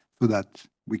far, so that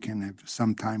we can have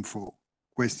some time for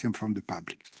questions from the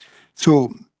public.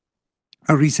 So,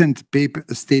 a recent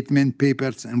statement,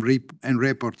 papers, and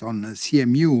report on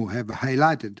CMU have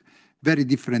highlighted very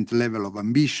different level of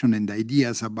ambition and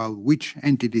ideas about which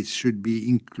entities should be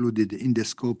included in the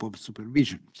scope of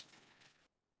supervision.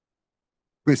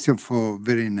 Question for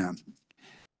Verena.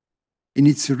 In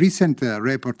its recent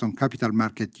report on Capital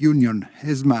Market Union,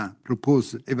 ESMA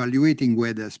proposed evaluating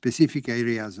whether specific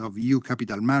areas of EU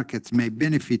capital markets may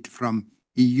benefit from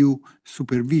EU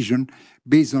supervision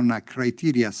based on a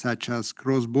criteria such as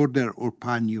cross-border or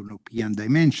pan-European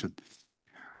dimension.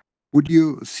 Would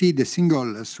you see the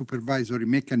single supervisory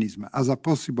mechanism as a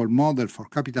possible model for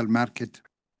capital market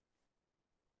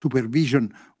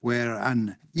supervision where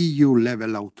an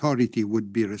EU-level authority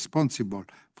would be responsible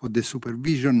for the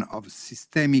supervision of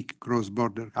systemic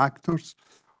cross-border actors?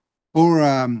 Or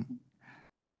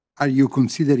are you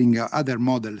considering other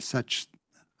models such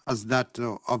as that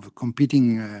of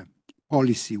competing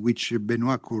policy, which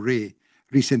Benoît Cœuré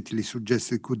recently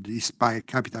suggested could inspire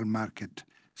capital market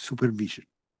supervision?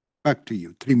 Back to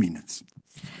you, 3 minutes.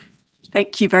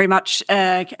 Thank you very much.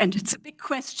 And it's a big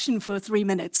question for 3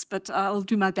 minutes, but I'll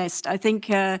do my best. I think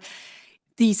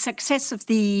the success of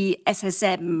the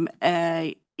SSM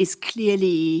is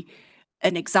clearly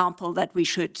an example that we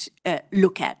should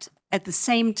look at. At the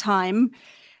same time,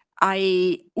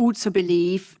 I also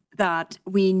believe that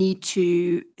we need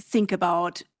to think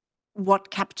about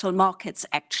what capital markets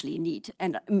actually need.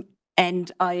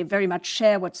 And I very much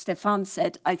share what Stéphane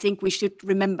said. I think we should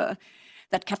remember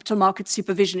that capital market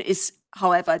supervision is,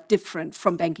 however, different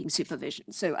from banking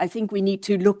supervision. So I think we need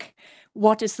to look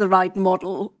what is the right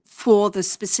model for the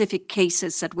specific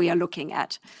cases that we are looking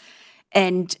at.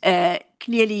 And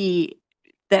clearly,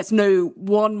 there's no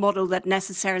one model that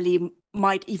necessarily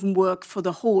might even work for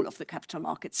the whole of the capital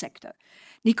market sector.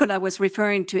 Nicolas was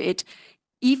referring to it.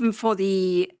 Even for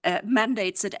the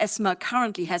mandates that ESMA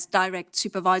currently has direct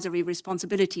supervisory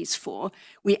responsibilities for,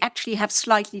 we actually have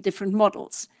slightly different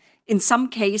models. In some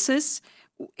cases,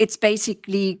 it's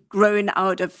basically grown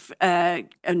out of a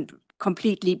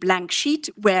completely blank sheet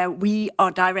where we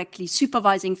are directly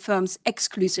supervising firms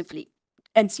exclusively.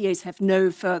 NCAs have no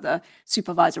further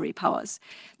supervisory powers.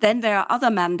 Then there are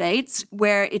other mandates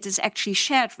where it is actually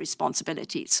shared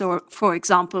responsibility. So, for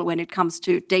example, when it comes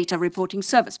to data reporting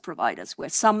service providers, where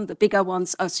some, the bigger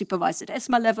ones, are supervised at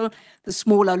ESMA level, the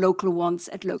smaller local ones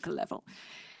at local level.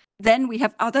 Then we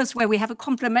have others where we have a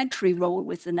complementary role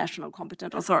with the national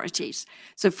competent authorities.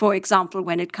 So, for example,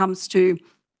 when it comes to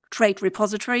trade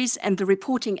repositories and the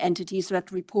reporting entities that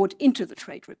report into the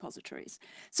trade repositories.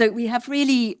 So we have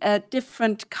really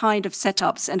different kind of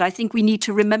setups, and I think we need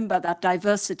to remember that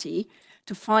diversity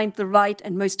to find the right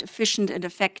and most efficient and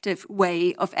effective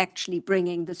way of actually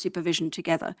bringing the supervision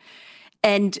together.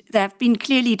 And there have been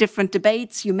clearly different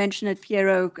debates. You mentioned it,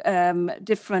 Piero,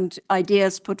 different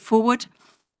ideas put forward.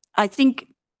 I think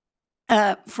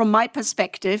from my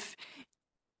perspective,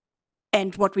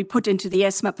 And what we put into the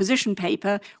ESMA position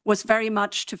paper was very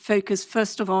much to focus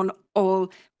first of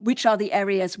all, which are the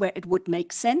areas where it would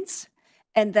make sense.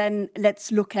 And then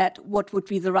let's look at what would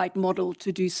be the right model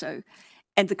to do so.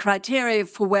 And the criteria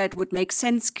for where it would make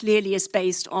sense clearly is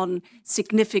based on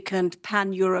significant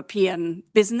pan-European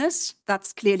business.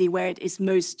 That's clearly where it is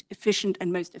most efficient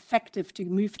and most effective to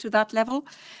move to that level.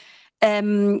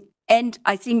 And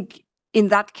I think in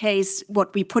that case,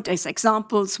 what we put as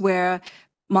examples were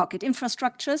market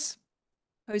infrastructures,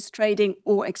 post-trading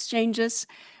or exchanges.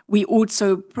 We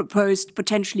also proposed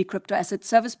potentially crypto asset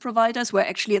service providers, where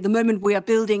actually at the moment we are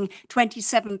building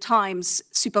 27 times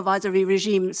supervisory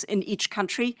regimes in each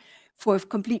country for a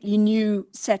completely new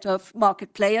set of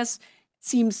market players.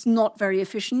 Seems not very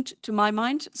efficient to my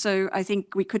mind. So I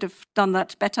think we could have done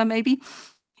that better maybe.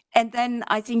 And then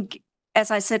I think,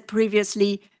 as I said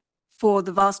previously, for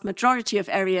the vast majority of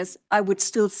areas, I would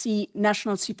still see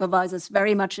national supervisors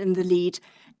very much in the lead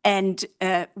and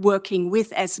working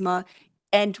with ESMA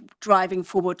and driving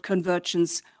forward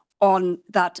convergence on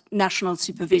that national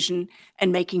supervision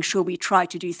and making sure we try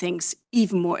to do things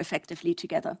even more effectively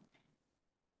together.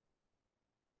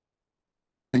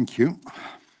 Thank you.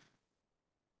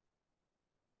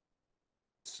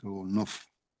 So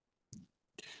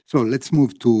let's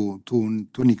move to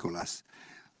Nicolas.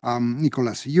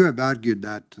 Nicolas, you have argued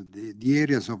that the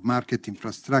areas of market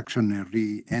infrastructure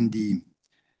and the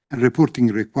reporting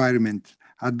requirement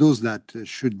are those that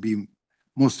should be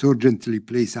most urgently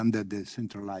placed under the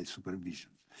centralized supervision,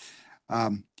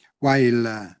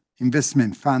 while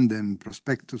investment fund and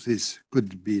prospectuses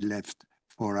could be left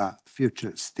for a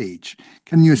future stage.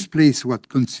 Can you explain what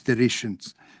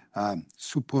considerations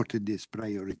supported this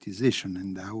prioritization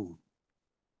and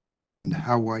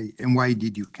why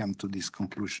did you come to this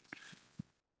conclusion?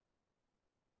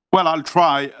 Well, I'll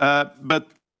try,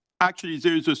 but actually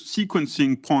there is a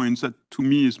sequencing point that to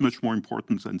me is much more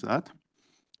important than that.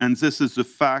 And this is the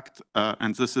fact,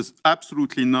 and this is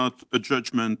absolutely not a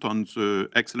judgment on the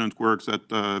excellent work that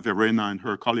Verena and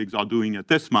her colleagues are doing at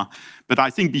ESMA. But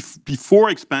I think before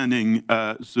expanding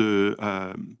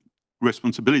the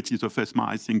responsibilities of ESMA,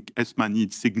 I think ESMA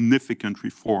needs significant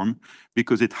reform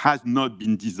because it has not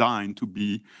been designed to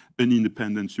be an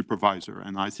independent supervisor.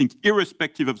 And I think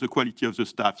irrespective of the quality of the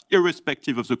staff,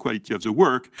 irrespective of the quality of the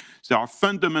work, there are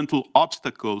fundamental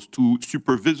obstacles to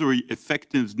supervisory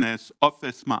effectiveness of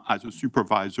ESMA as a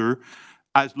supervisor,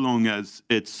 as long as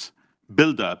its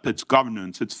build-up, its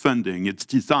governance, its funding, its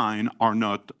design are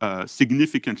not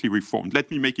significantly reformed.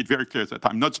 Let me make it very clear that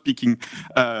I'm not speaking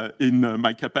in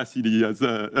my capacity as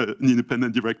an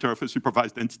independent director of a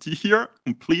supervised entity here,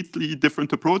 completely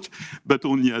different approach, but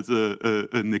only as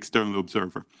an external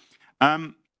observer.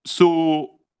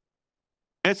 So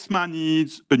ESMA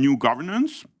needs a new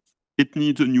governance. It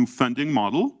needs a new funding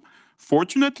model.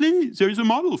 Fortunately, there is a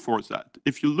model for that.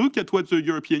 If you look at what the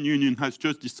European Union has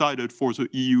just decided for the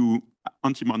EU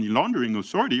Anti-Money Laundering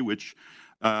Authority,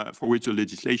 for which the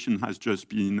legislation has just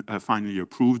been finally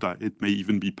approved, it may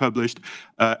even be published,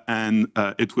 and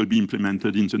it will be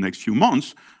implemented in the next few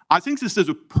months. I think this is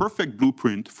a perfect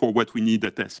blueprint for what we need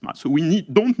at ESMA. So we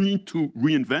don't need to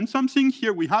reinvent something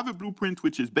here. We have a blueprint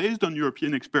which is based on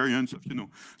European experience of,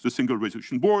 the single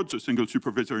resolution board, the single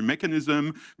supervisory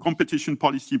mechanism, competition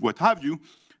policy, what have you.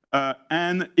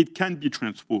 And it can be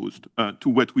transposed to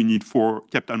what we need for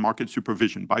capital market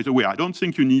supervision. By the way, I don't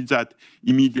think you need that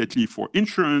immediately for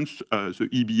insurance. The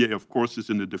EBA, of course, is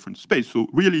in a different space. So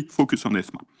really focus on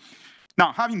ESMA.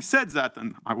 Now, having said that,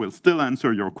 and I will still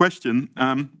answer your question,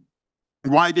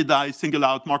 why did I single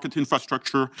out market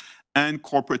infrastructure and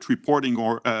corporate reporting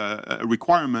or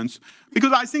requirements?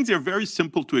 Because I think they're very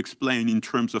simple to explain in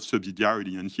terms of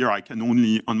subsidiarity. And here I can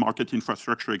only, on market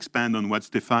infrastructure, expand on what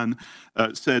Stéphane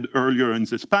said earlier in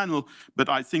this panel. But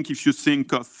I think if you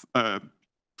think of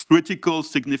critical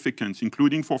significance,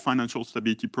 including for financial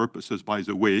stability purposes, by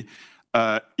the way,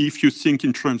 if you think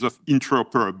in terms of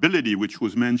interoperability, which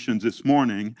was mentioned this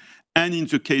morning, and in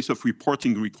the case of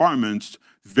reporting requirements,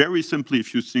 very simply,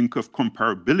 if you think of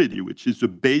comparability, which is the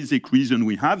basic reason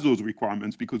we have those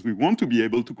requirements, because we want to be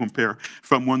able to compare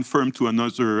from one firm to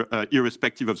another,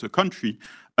 irrespective of the country,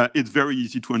 it's very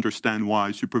easy to understand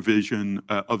why supervision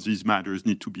of these matters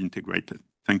need to be integrated.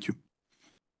 Thank you.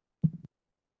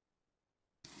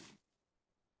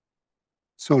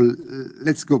 So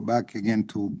let's go back again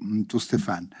to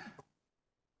Stéphane.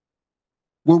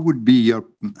 What would be your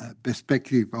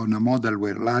perspective on a model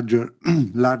where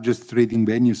largest trading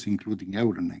venues, including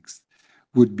Euronext,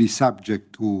 would be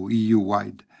subject to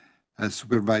EU-wide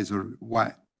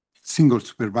single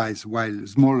supervisor, while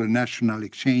smaller national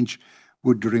exchange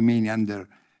would remain under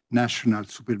national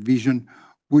supervision?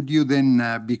 would you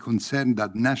then be concerned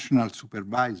that national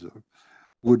supervisor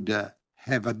would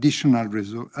have additional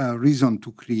reason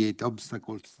to create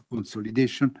obstacles to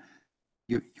consolidation?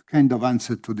 You kind of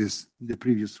answered to this in the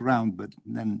previous round, but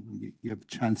then you have a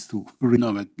chance to...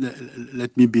 No, but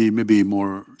let me be maybe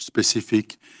more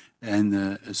specific, and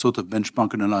a sort of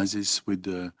benchmark analysis with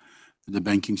the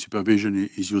banking supervision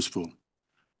is useful.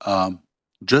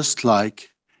 Just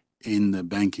like in the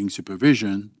banking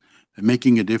supervision,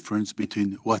 making a difference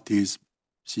between what is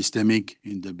systemic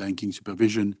in the banking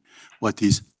supervision, what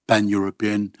is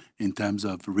pan-European in terms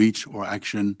of reach or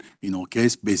action, in our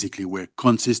case, basically where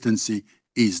consistency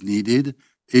is needed,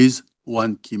 is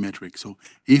one key metric. So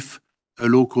if a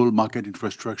local market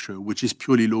infrastructure, which is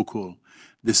purely local,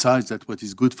 decides that what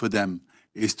is good for them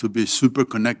is to be super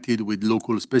connected with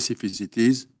local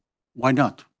specificities, why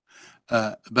not?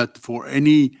 But for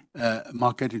any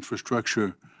market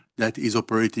infrastructure that is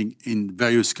operating in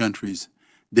various countries,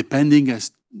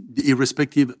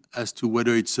 irrespective as to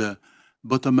whether it's a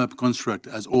bottom-up construct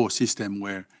as our system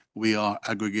where we are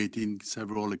aggregating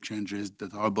several exchanges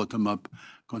that are bottom-up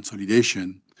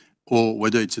consolidation, or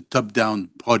whether it's a top-down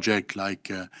project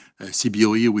like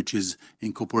CBOE, which is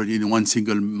incorporated in one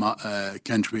single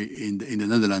country in the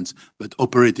Netherlands, but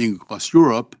operating across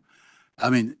Europe. I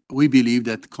mean, we believe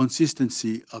that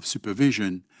consistency of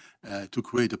supervision to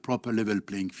create a proper level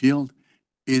playing field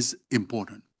is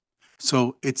important.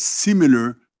 So it's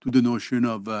similar to the notion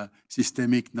of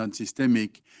systemic,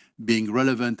 non-systemic being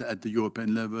relevant at the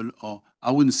European level, or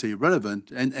I wouldn't say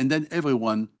relevant, and then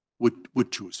everyone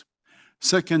would choose.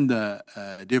 Second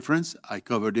difference, I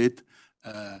covered it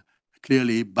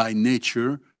clearly by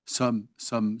nature. Some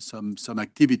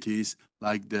activities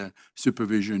like the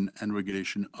supervision and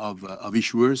regulation of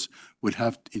issuers would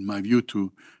have, in my view,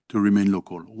 to remain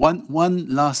local. One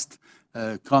last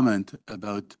comment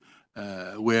about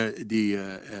where the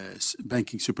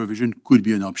banking supervision could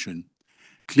be an option.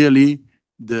 Clearly,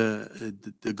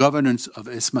 the governance of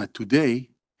ESMA today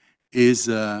is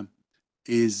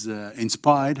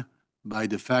inspired by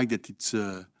the fact that it's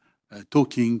a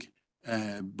talking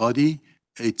body.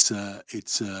 It's a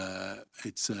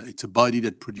body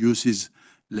that produces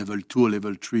level 2 or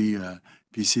level 3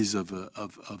 pieces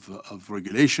of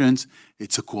regulations.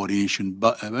 It's a coordination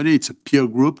body. It's a peer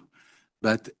group,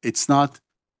 but it's not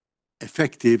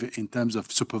effective in terms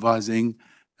of supervising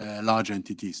large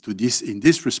entities. In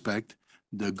this respect,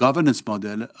 the governance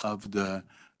model of the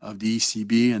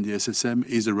ECB and the SSM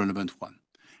is a relevant one.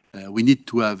 We need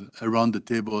to have around the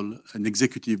table an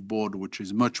executive board which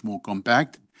is much more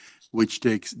compact, which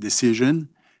takes decision,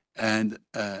 and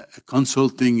a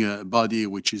consulting body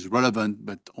which is relevant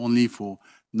but only for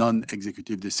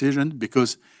non-executive decision,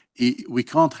 because we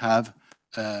can't have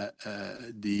the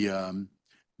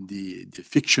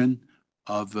fiction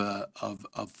of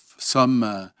some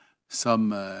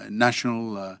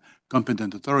national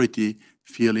competent authority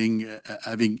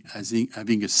having a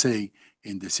say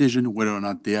in decision whether or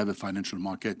not they have a financial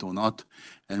market or not,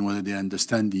 and whether they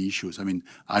understand the issues. I mean,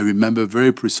 I remember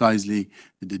very precisely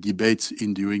the debates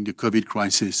during the COVID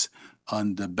crisis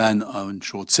on the ban on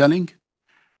short selling.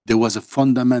 There was a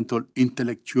fundamental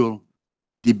intellectual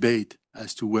debate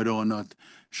as to whether or not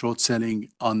short selling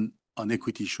on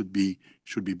equity should be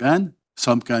banned.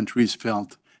 Some countries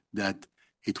felt that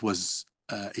it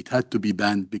had to be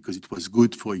banned because it was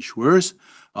good for issuers.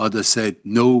 Others said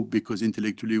no, because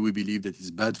intellectually we believe that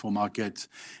it's bad for markets,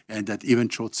 and that even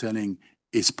short selling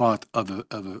is part of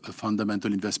a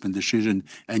fundamental investment decision.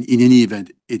 And in any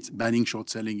event, banning short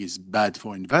selling is bad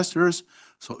for investors.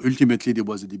 So ultimately, there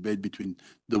was a debate between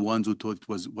the ones who thought it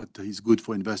was what is good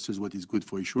for investors, what is good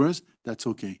for issuers. That's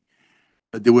okay.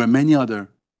 But there were many other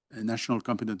national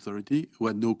competent authority who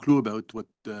had no clue about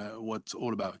what's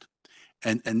all about.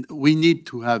 And we need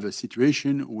to have a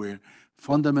situation where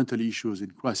fundamental issues in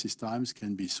crisis times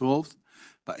can be solved.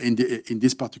 But in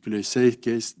this particular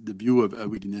case, the view of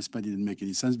within ESMA didn't make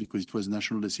any sense because it was a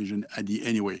national decision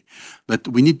anyway. But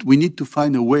we need to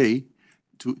find a way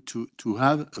to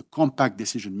have a compact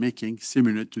decision making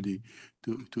similar to the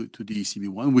ECB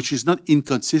one, which is not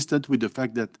inconsistent with the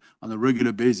fact that on a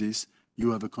regular basis you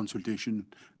have a consultation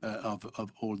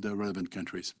of all the relevant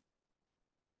countries.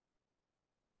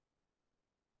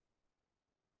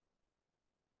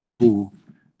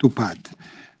 To Pat.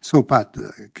 So Pat,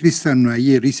 Christian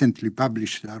Noyer recently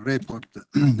published a report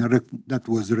that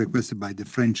was requested by the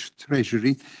French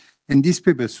Treasury, and this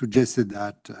paper suggested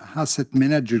that asset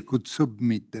managers could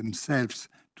submit themselves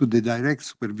to the direct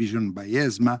supervision by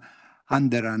ESMA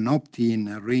under an opt-in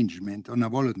arrangement on a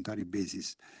voluntary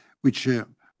basis, which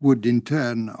would in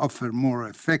turn offer more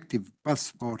effective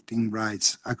passporting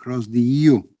rights across the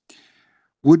EU.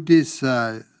 Would this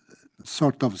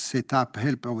sort of setup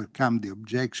help overcome the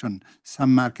objection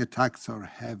some market actors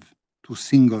have to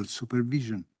single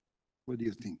supervision? What do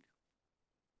you think?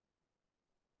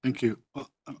 Thank you. Well,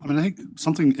 I mean, I think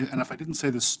something, and if I didn't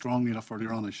say this strongly enough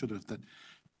earlier on, I should have, that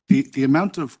the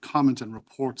amount of comment and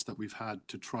reports that we've had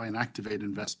to try and activate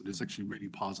investment is actually really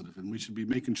positive, and we should be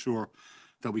making sure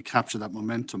that we capture that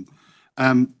momentum.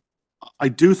 I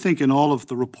do think in all of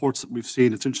the reports that we've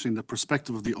seen, it's interesting, the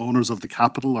perspective of the owners of the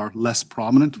capital are less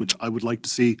prominent, which I would like to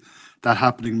see that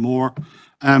happening more.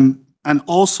 And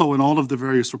also in all of the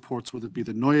various reports, whether it be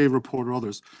the Noyer report or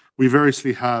others, we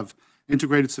variously have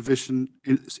integrated supervision,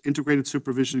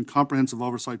 comprehensive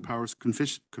oversight powers,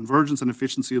 convergence and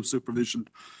efficiency of supervision,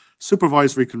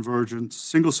 supervisory convergence,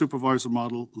 single supervisor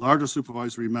model, larger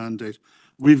supervisory mandate.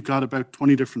 We've got about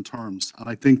 20 different terms. And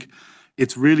I think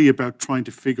it's really about trying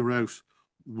to figure out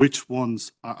which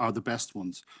ones are the best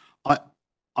ones.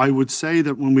 I would say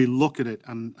that when we look at it,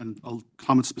 and I'll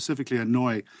comment specifically on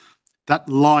Noyer, that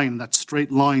line, that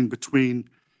straight line between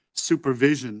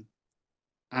supervision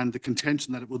and the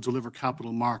contention that it will deliver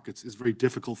capital markets is very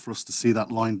difficult for us to see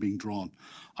that line being drawn.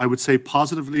 I would say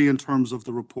positively in terms of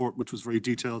the report, which was very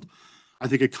detailed, I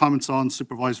think it comments on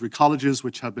supervisory colleges,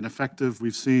 which have been effective.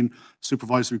 We've seen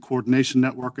supervisory coordination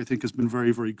network, I think has been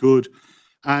very, very good.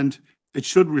 And it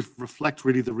should reflect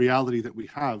really the reality that we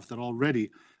have, that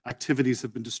already activities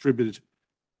have been distributed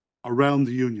around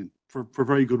the union for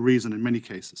very good reason in many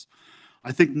cases.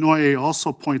 I think Noyer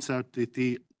also points out that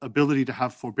the ability to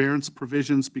have forbearance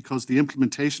provisions, because the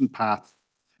implementation path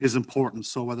is important.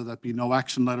 So whether that be no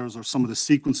action letters or some of the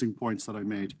sequencing points that I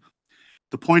made.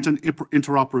 The point on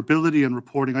interoperability and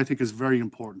reporting, I think, is very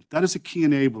important. That is a key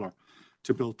enabler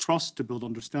to build trust, to build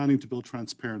understanding, to build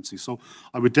transparency. So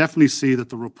I would definitely see that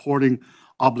the reporting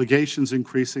obligations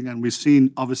increasing, and we've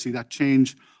seen obviously that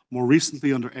change more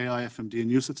recently under AIFMD and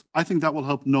UCITS. I think that will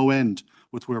help no end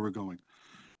with where we're going.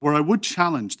 Where I would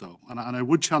challenge, though, and I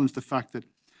would challenge the fact that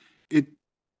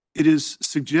it is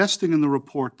suggesting in the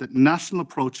report that national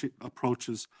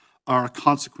approaches are a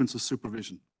consequence of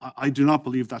supervision. I do not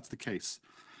believe that's the case.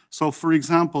 So, for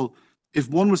example, if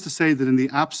one was to say that in the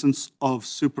absence of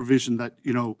supervision, that,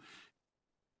 you know,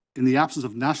 in the absence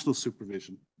of national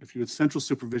supervision, if you had central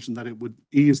supervision, that it would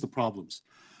ease the problems.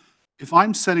 If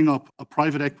I'm setting up a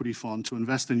private equity fund to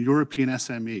invest in European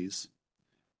SMEs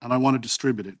and I want to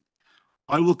distribute it,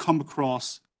 I will come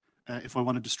across, if I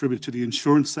want to distribute it to the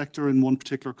insurance sector in one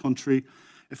particular country,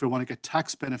 if I want to get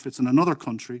tax benefits in another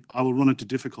country, I will run into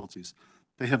difficulties.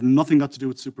 They have nothing got to do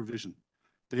with supervision.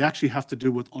 They actually have to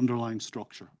do with underlying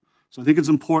structure. So I think it's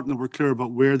important that we're clear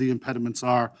about where the impediments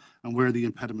are and where the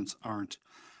impediments aren't.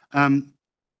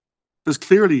 Because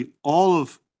clearly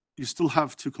you still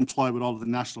have to comply with all of the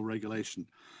national regulation.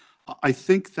 I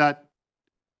think that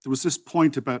there was this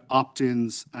point about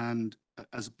opt-ins and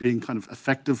as being kind of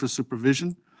effective for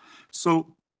supervision.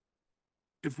 So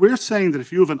if we're saying that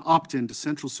if you have an opt-in to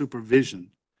central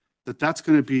supervision, that's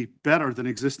going to be better than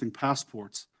existing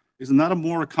passports, isn't that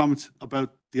a comment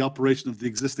about the operation of the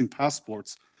existing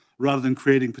passports rather than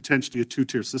creating potentially a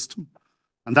two-tier system?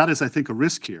 And that is, I think, a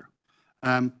risk here.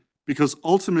 Because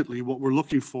ultimately what we're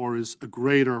looking for is a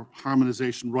greater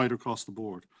harmonization right across the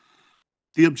board.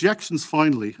 The objections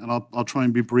finally, and I'll try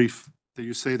and be brief, that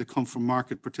you say that come from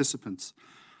market participants,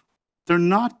 they're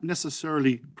not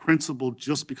necessarily principled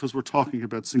just because we're talking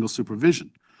about single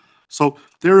supervision. So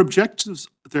their objectives,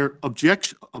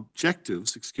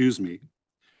 excuse me,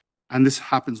 and this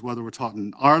happens whether we're talking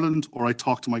in Ireland or I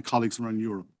talk to my colleagues around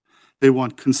Europe, they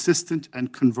want consistent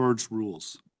and converged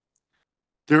rules.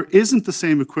 There isn't the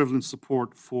same equivalent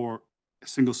support for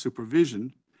single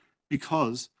supervision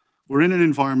because we're in an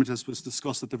environment, as was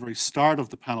discussed at the very start of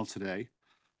the panel today.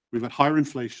 We've got higher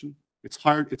inflation. It's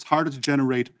harder to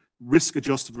generate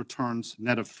risk-adjusted returns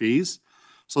net of fees.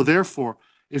 So therefore,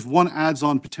 if one adds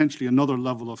on potentially another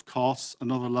level of costs,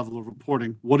 another level of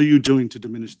reporting, what are you doing to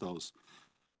diminish those?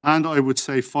 And I would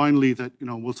say finally that, you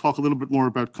know, we'll talk a little bit more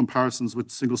about comparisons with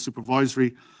single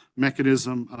supervisory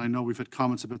mechanism, and I know we've had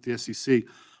comments about the SEC.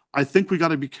 I think we got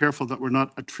to be careful that we're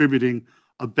not attributing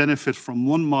a benefit from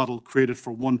one model created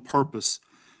for one purpose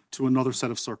to another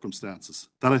set of circumstances.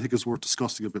 That I think is worth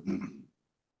discussing a bit more.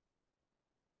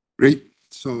 Great.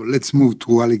 So let's move to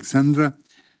Aleksandra.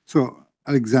 So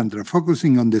Aleksandra,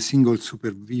 focusing on the single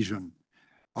supervision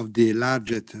of the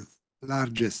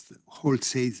largest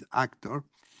wholesale actor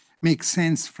makes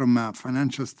sense from a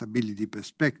financial stability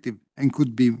perspective and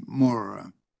could be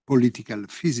more politically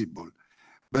feasible.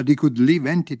 But it could leave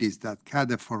entities that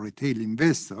cater for retail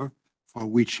investor, for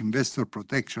which investor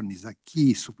protection is a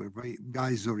key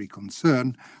supervisory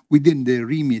concern, within the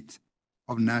remit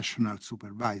of national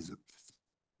supervisors.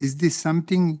 Is this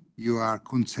something you are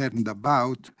concerned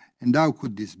about, and how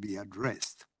could this be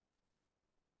addressed?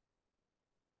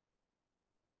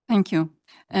 Thank you.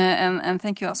 And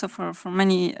thank you also for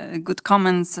many good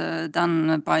comments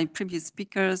done by previous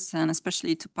speakers, and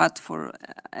especially to Pat for,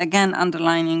 again,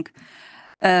 underlining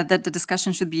that the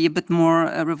discussion should be a bit more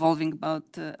revolving about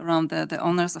around the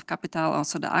owners of capital,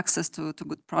 also the access to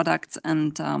good products.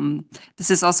 And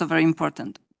this is also very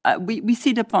important. We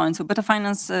see the point. So Better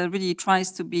Finance really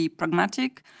tries to be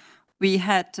pragmatic. We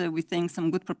had, we think,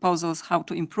 some good proposals how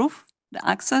to improve the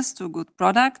access to good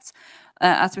products.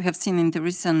 As we have seen in the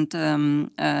recent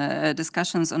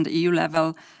discussions on the EU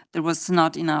level, there was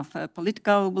not enough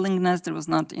political willingness, there was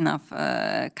not enough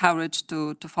courage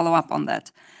to follow up on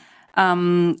that.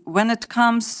 When it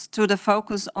comes to the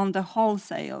focus on the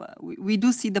wholesale, we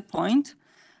do see the point.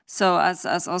 So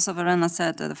as also Verena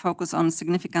said, the focus on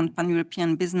significant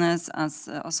pan-European business, as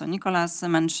also Nicolas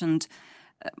mentioned,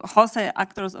 wholesale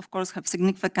actors, of course, have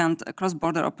significant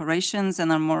cross-border operations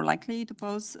and are more likely to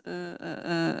pose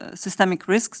systemic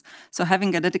risks. So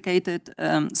having a dedicated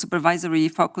supervisory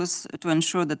focus to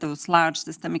ensure that those large,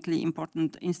 systemically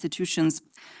important institutions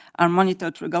are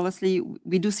monitored rigorously,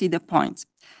 we do see the point.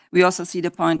 We also see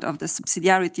the point of the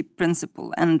subsidiarity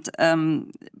principle. And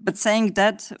but saying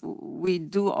that, we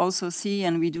do also see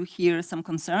and we do hear some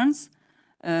concerns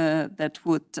that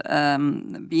would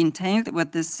be entailed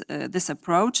with this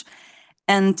approach.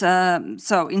 And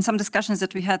so in some discussions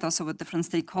that we had also with different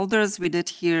stakeholders, we did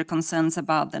hear concerns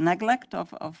about the neglect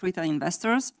of retail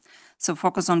investors. So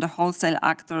focus on the wholesale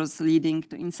actors leading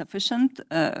to insufficient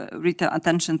retail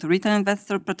attention to retail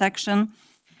investor protection.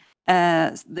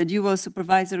 The dual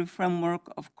supervisory framework,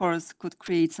 of course, could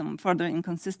create some further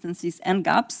inconsistencies and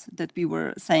gaps that we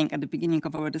were saying at the beginning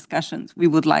of our discussions we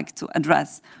would like to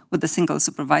address with the single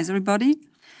supervisory body.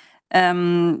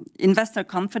 Investor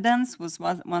confidence was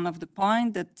one of the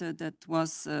points that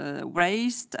was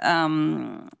raised.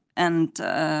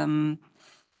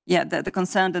 The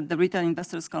concern that the retail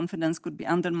investors' confidence could be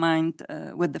undermined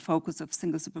with the focus of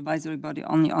single supervisory body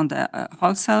only on the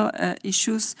wholesale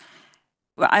issues.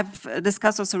 I've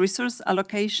discussed also resource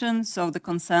allocation, so the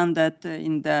concern that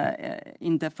in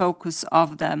the focus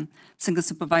of the single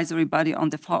supervisory body on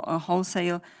the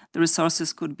wholesale, the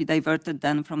resources could be diverted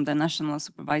then from the national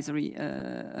supervisory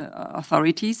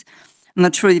authorities. I'm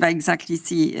not sure if I exactly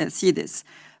see this.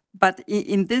 But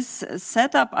in this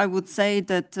setup, I would say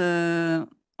that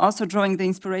also drawing the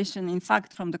inspiration, in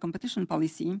fact, from the competition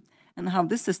policy and how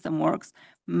this system works,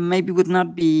 maybe would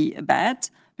not be bad.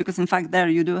 Because in fact, there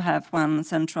you do have one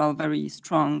central, very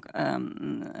strong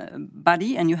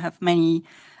body, and you have many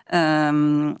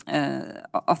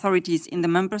authorities in the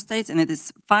member states. And it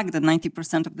is fact that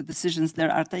 90% of the decisions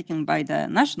there are taken by the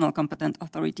national competent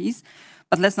authorities.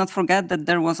 But let's not forget that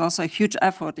there was also a huge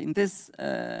effort in this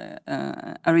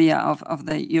area of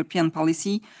the European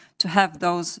policy to have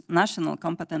those national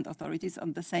competent authorities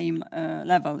on the same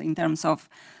level in terms of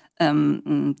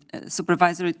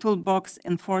supervisory toolbox,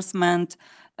 enforcement,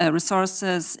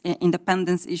 resources,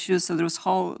 independence issues. So there's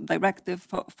whole directive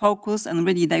focus and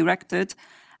really directed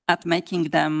at making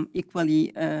them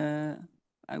equally,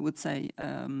 I would say,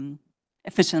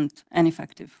 efficient and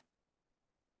effective.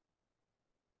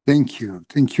 Thank you.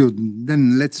 Thank you.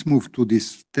 Then let's move to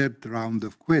this third round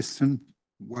of questions.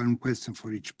 One question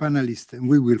for each panelist, and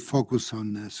we will focus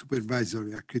on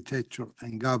supervisory architecture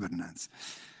and governance.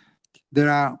 There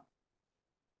are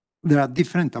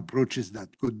different approaches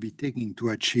that could be taken to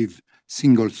achieve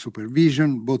single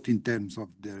supervision, both in terms of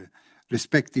the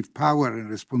respective power and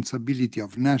responsibility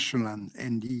of national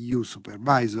and EU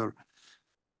supervisor,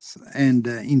 and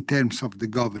in terms of the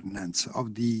governance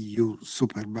of the EU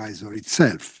supervisor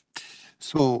itself.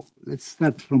 So let's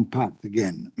start from Pat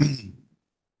again.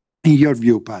 In your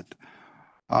view, Pat,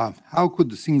 how could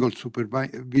the single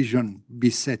supervision be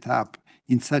set up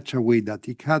in such a way that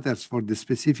it caters for the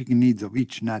specific needs of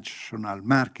each national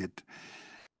market?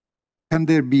 Can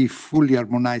there be fully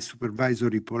harmonized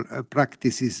supervisory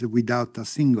practices without a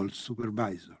single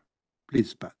supervisor?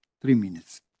 Please, Pat, 3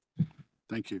 minutes.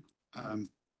 Thank you.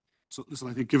 So listen,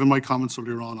 I think given my comments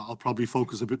earlier on, I'll probably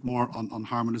focus a bit more on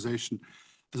harmonization.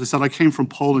 As I said, I came from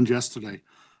Poland yesterday,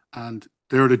 and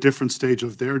they're at a different stage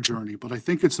of their journey. But I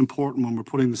think it's important when we're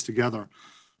putting this together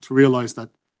to realize that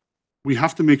we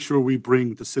have to make sure we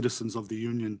bring the citizens of the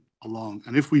Union along.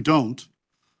 And if we don't,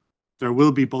 there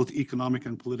will be both economic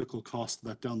and political costs of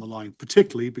that down the line,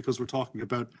 particularly because we're talking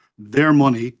about their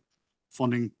money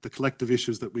funding the collective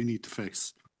issues that we need to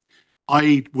face.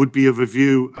 I would be of a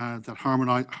view that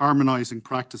harmonizing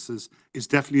practices is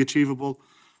definitely achievable.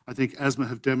 I think ESMA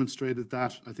have demonstrated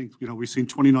that. I think, we've seen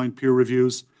 29 peer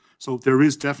reviews. So there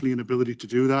is definitely an ability to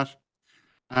do that.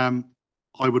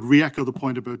 I would re-echo the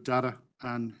point about data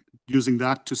and using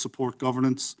that to support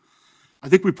governance. I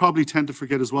think we probably tend to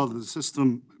forget as well that the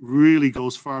system really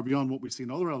goes far beyond what we see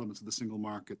in other elements of the single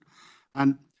market.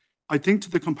 And I think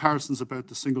to the comparisons about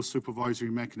the single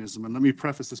supervisory mechanism, and let me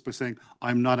preface this by saying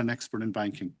I'm not an expert in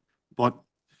banking, but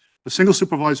the single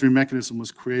supervisory mechanism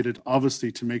was created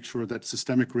obviously to make sure that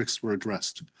systemic risks were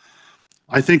addressed.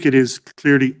 I think it is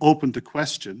clearly open to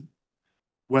question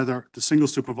whether the single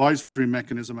supervisory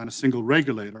mechanism and a single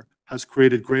regulator has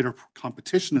created greater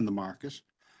competition in the market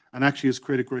and actually has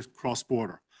created great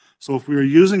cross-border. So if we are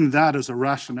using that as a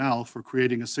rationale for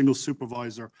creating a single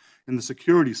supervisor in the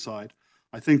security side,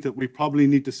 I think that we probably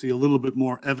need to see a little bit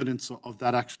more evidence of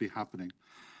that actually happening.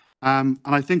 And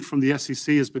I think from the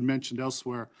SEC has been mentioned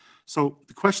elsewhere. So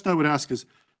the question I would ask is,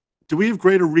 do we have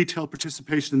greater retail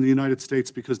participation in the United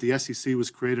States because the SEC was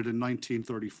created in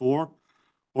 1934,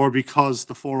 or because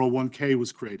the 401k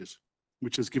was created,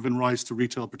 which has given rise to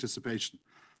retail participation?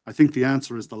 I think the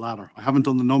answer is the latter. I haven't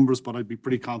done the numbers, but I'd be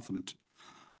pretty confident.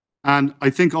 And I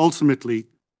think ultimately,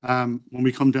 when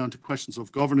we come down to questions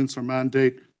of governance or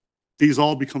mandate, these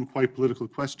all become quite political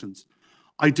questions.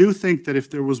 I do think that if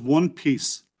there was one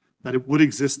piece that it would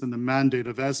exist in the mandate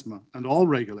of ESMA and all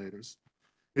regulators,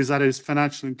 is that it is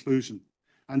financial inclusion,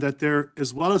 and that there,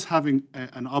 as well as having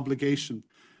an obligation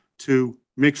to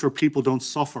make sure people don't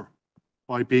suffer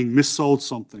by being missold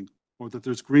something, or that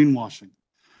there's greenwashing,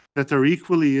 that there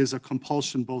equally is a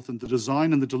compulsion both in the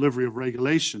design and the delivery of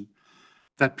regulation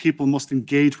that people must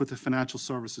engage with the financial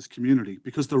services community,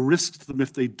 because the risks to them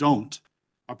if they don't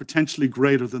are potentially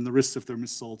greater than the risks if they're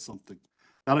missold something.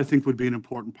 That, I think, would be an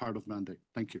important part of mandate.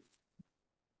 Thank you.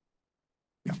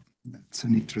 Yeah, that's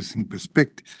an interesting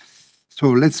perspective. So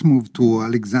let's move to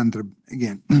Aleksandra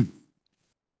again.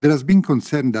 There has been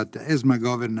concern that ESMA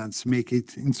governance make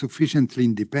it insufficiently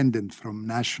independent from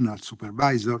national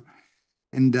supervisor,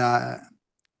 and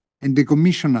the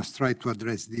Commission has tried to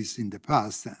address this in the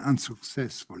past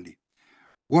unsuccessfully.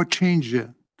 What change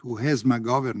to ESMA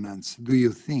governance do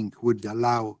you think would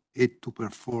allow it to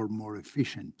perform more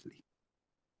efficiently?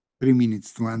 3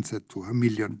 minutes to answer to $1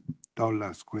 million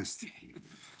question.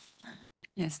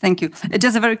 Yes, thank you.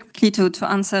 Just very quickly to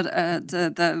answer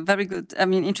the very good,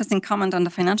 interesting comment on the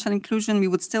financial inclusion. We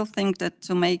would still think that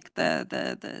to make the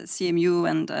CMU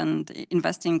and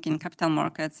investing in capital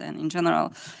markets and in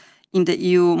general in the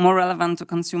EU more relevant to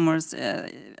consumers,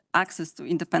 access to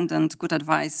independent good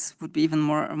advice would be even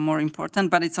more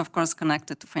important, but it's of course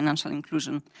connected to financial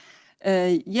inclusion.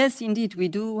 Yes, indeed, we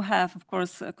do have, of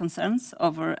course, concerns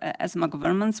over ESMA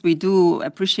governance. We do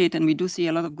appreciate and we do see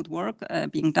a lot of good work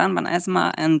being done by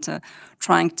ESMA and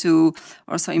trying to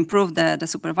also improve the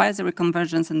supervisory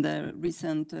convergence and the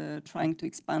recent trying to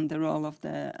expand the role of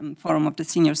the Forum of the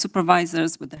Senior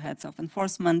Supervisors with the heads of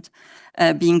enforcement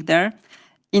being there.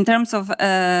 In terms of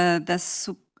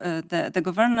the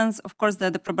governance, of course,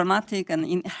 the problematic and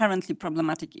inherently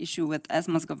problematic issue with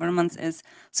ESMA's governance is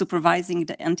supervising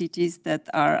the entities that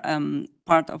are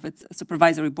part of its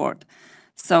supervisory board.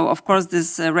 So, of course,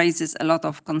 this raises a lot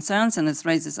of concerns and it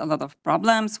raises a lot of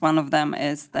problems. One of them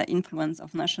is the influence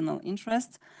of national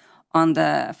interests on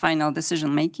the final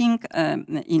decision-making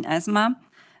in ESMA.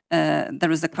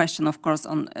 There is a question, of course,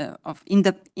 of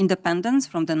independence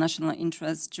from the national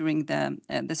interests during the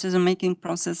decision-making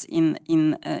process in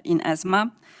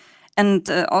ESMA. And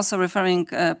also referring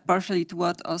partially to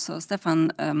what also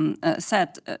Stéphane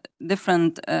said,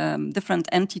 different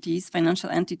entities, financial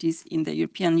entities in the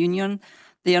European Union,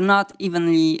 they are not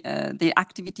evenly, the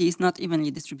activity is not evenly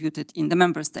distributed in the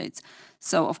member states.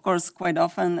 So, of course, quite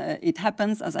often it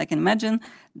happens, as I can imagine,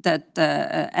 that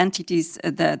entities,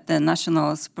 that the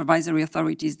national supervisory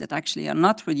authorities that actually are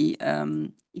not really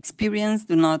experienced,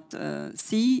 do not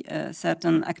see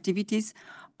certain activities,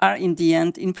 are in the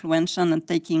end influential and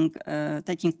taking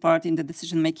part in the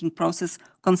decision-making process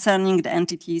concerning the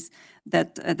entities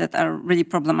that are really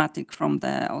problematic from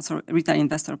the also retail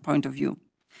investor point of view.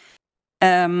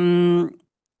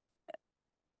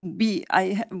 We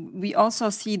also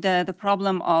see the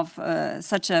problem of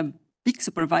such a big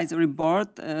supervisory board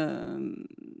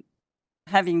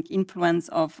having influence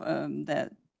of the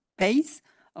pace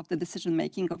of the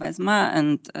decision-making of ESMA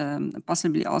and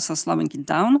possibly also slowing it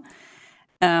down.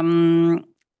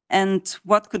 And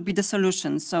what could be the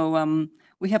solution? So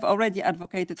we have already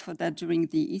advocated for that during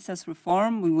the ESAS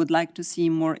reform. We would like to see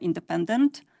more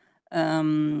independent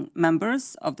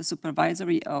members of the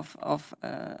supervisory of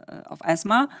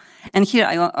ESMA. And here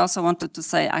I also wanted to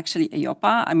say actually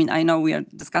EIOPA. I mean, I know we are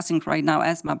discussing right now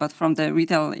ESMA, but from the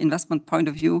retail investment point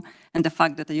of view and the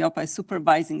fact that EIOPA is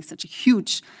supervising such a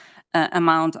huge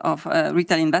amount of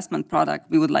retail investment product,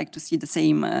 we would like to see the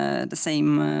same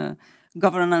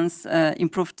governance,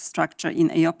 improved structure in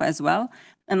EIOPA as well,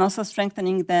 and also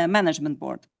strengthening the management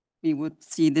board. We would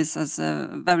see this as a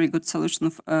very good solution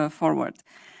forward.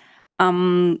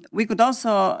 We could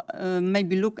also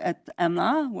maybe look at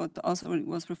EMLA, what also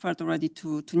was referred already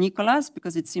to Nicolas,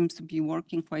 because it seems to be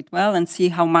working quite well, and see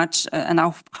how much and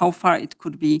how far it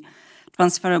could be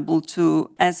transferable to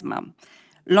ESMA.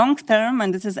 Long term,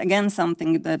 and this is again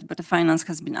something that Better Finance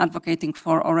has been advocating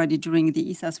for already during the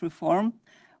ESAS reform,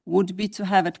 would be to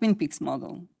have a Twin Peaks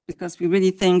model, because we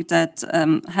really think that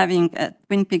having a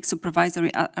Twin Peaks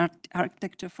supervisory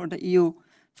architecture for the EU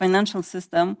financial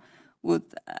system would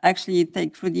actually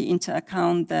take really into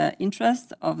account the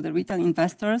interest of the retail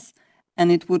investors,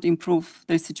 and it would improve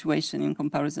their situation in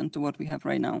comparison to what we have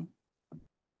right now.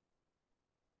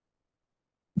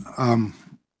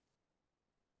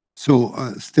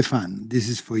 Stéphane, this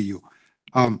is for you.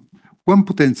 One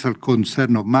potential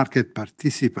concern of market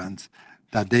participants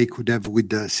that they could have with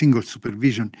the single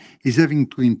supervision is having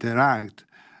to interact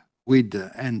with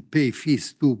and pay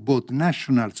fees to both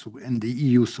national and the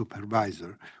EU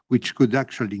supervisor, which could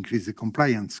actually increase the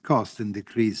compliance cost and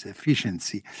decrease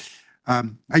efficiency.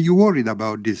 Are you worried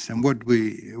about this, and what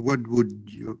would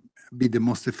be the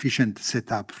most efficient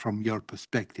setup from your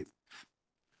perspective?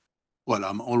 Well,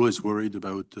 I'm always worried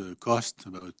about cost,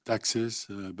 about taxes,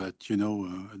 but you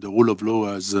know, the rule of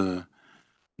law has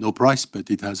no price, but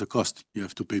it has a cost. You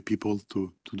have to pay people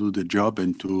to do the job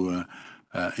and to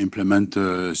implement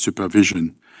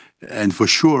supervision. And for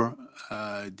sure,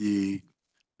 the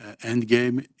end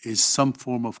game is some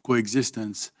form of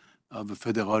coexistence of a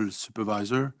federal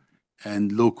supervisor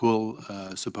and local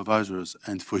supervisors.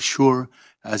 And for sure,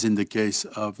 as in the case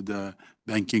of the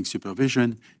banking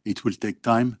supervision, it will take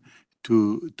time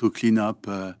to clean up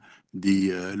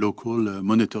the local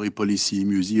monetary policy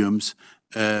museums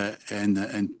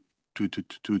and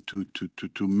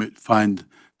to find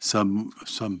some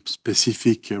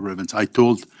specific relevance. I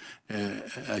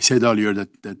said earlier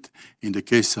that in the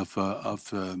case of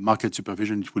market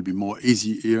supervision, it will be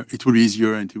easier,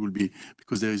 and it will be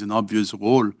because there is an obvious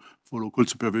role for local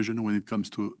supervision when it comes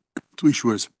to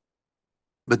issuers.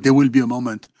 But there will be a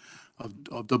moment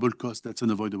of double cost that's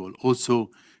unavoidable. Also,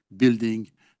 building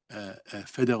a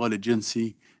federal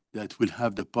agency that will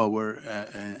have the power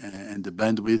and the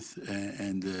bandwidth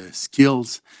and the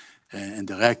skills and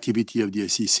the reactivity of the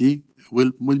SEC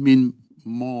will mean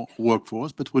more work for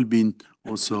us, but will mean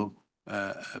also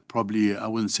probably, I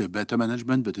wouldn't say better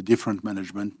management, but a different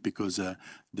management, because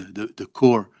the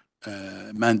core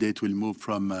mandate will move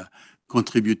from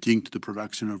contributing to the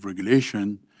production of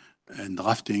regulation and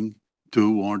drafting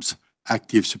towards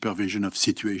active supervision of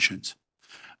situations.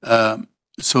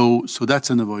 So that's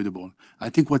unavoidable. I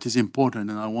think what is important,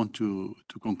 and I want to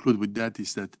conclude with that,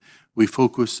 is that we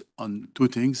focus on two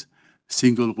things: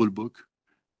 single rule book.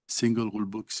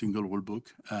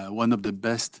 One of the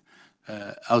best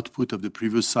output of the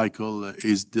previous cycle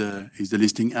is the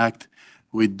Listing Act,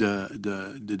 with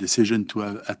the decision to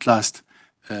have at last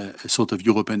a sort of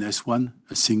European S1,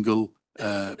 a single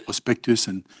prospectus,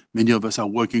 and many of us are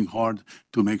working hard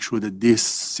to make sure that this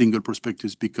single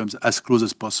prospectus becomes as close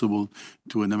as possible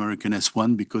to an American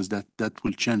S1, because that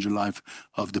will change the life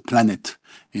of the planet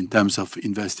in terms of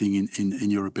investing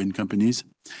in European companies,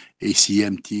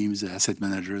 ACM teams, asset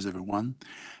managers, everyone.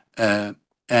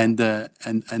 And the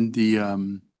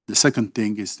second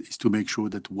thing is to make sure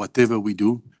that whatever we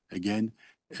do, again,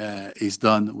 is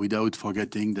done without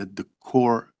forgetting that the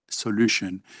core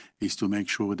solution is to make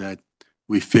sure that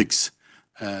we fix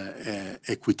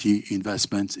equity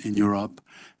investments in Europe.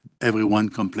 Everyone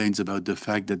complains about the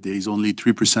fact that there is only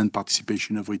 3%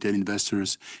 participation of retail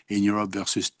investors in Europe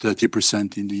versus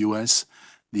 30% in the US.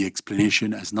 The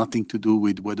explanation has nothing to do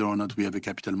with whether or not we have a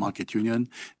capital market union.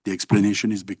 The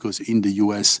explanation is because in the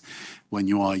US, when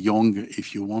you are young,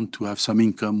 if you want to have some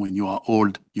income, when you are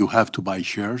old, you have to buy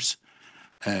shares.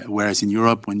 Whereas in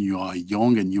Europe, when you are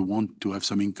young and you want to have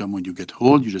some income when you get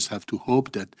old, you just have to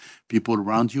hope that people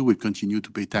around you will continue to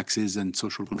pay taxes and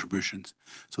social contributions.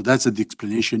 So that's the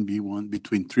explanation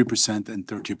between 3% and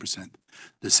 30%.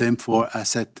 The same for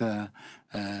asset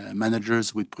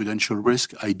managers with prudential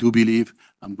risk. I do believe,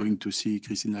 I'm going to see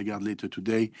Christine Lagarde later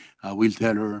today, I will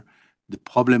tell her the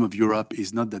problem of Europe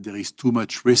is not that there is too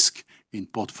much risk in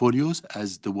portfolios,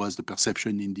 as there was the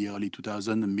perception in the early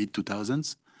 2000s and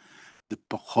mid-2000s. The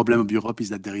problem of Europe is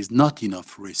that there is not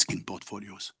enough risk in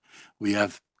portfolios. We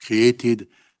have created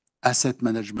asset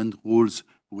management rules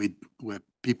where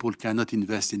people cannot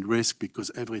invest in risk because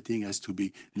everything has to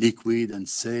be liquid and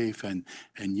safe, and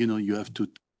you have to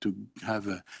have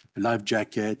a life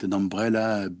jacket, an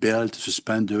umbrella, a belt,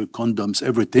 suspender, condoms,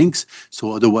 everything.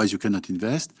 So otherwise you cannot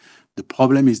invest. The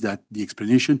problem is that the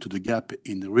explanation to the gap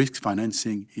in the risk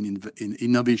financing, in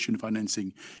innovation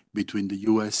financing between the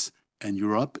US and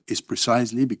Europe is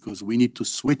precisely because we need to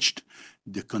switch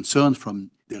the concern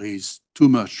from there is too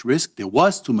much risk. There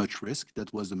was too much risk.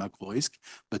 That was the macro risk.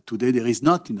 But today there is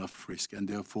not enough risk. And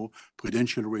therefore,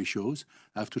 prudential ratios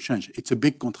have to change. It's a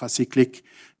big contracyclic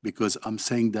because I'm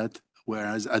saying that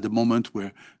whereas at the moment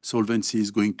where solvency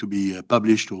is going to be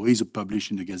published or is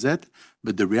published in the Gazette,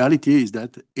 but the reality is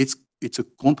that it's a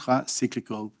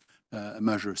contra-cyclical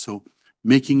measure. So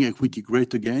making equity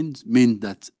great again means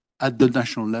that at the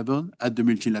national level, at the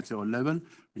multilateral level,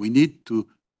 we need to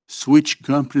switch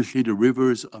completely the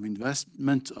rivers of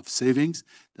investment, of savings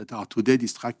that are today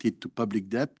distracted to public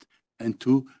debt and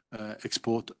to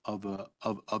export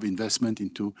of investment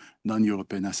into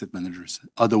non-European asset managers.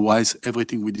 Otherwise,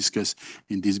 everything we discuss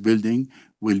in this building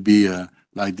will be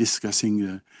like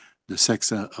discussing the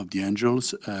sex of the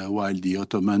angels while the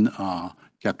Ottoman are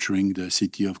capturing the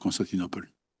city of Constantinople.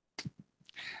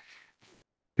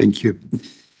 Thank you.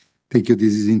 Thank you.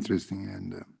 This is interesting.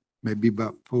 And maybe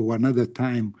but for another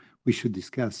time, we should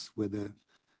discuss whether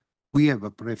we have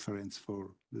a preference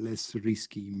for less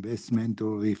risky investment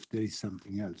or if there is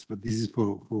something else. But this is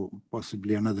for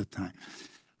possibly another time.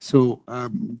 So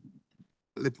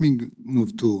let me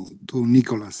move to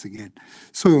Nicolas again.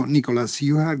 So Nicolas,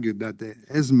 you argued that the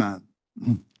ESMA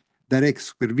direct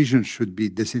supervision should be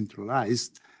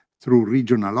decentralized through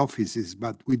regional offices,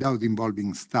 but without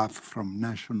involving staff from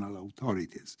national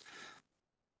authorities.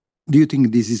 Do you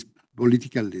think this is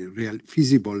politically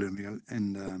feasible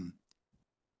and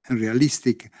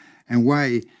realistic? And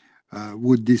why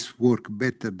would this work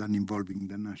better than involving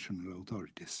the national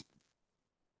authorities?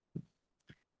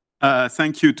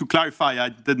 Thank you. To clarify, I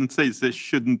didn't say this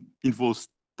shouldn't involve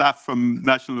staff from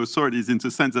national authorities in the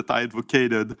sense that I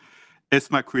advocated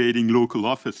ESMA creating local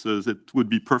officers. It would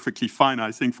be perfectly fine,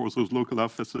 I think, for those local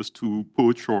officers to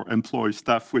poach or employ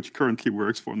staff which currently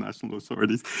works for national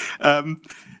authorities.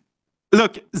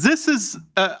 Look, this is,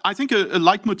 I think, a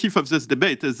leitmotif of this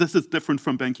debate is this is different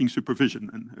from banking supervision.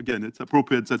 And again, it's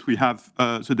appropriate that we have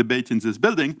the debate in this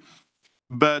building.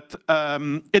 But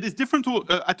it is different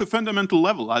at a fundamental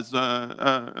level, as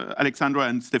Aleksandra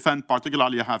and Stéphane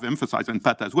particularly have emphasized, and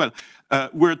Pat as well.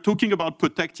 We're talking about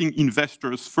protecting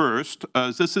investors first.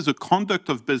 This is a conduct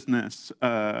of business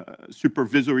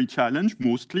supervisory challenge,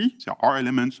 mostly. There are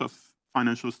elements of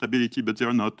financial stability, but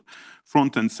they're not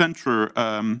front and center.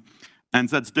 And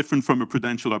that's different from a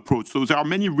prudential approach. So there are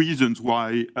many reasons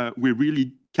why we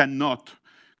really cannot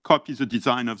copy the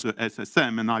design of the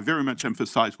SSM. And I very much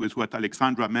emphasize with what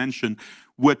Aleksandra mentioned,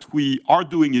 what we are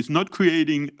doing is not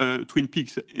creating Twin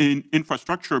Peaks in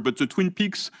infrastructure, but the Twin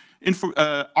Peaks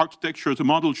architecture, the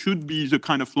model should be the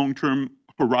kind of long-term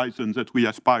horizon that we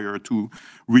aspire to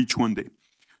reach one day.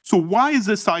 So why is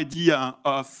this idea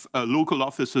of local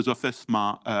offices of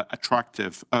ESMA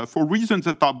attractive? For reasons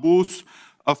that are both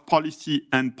of policy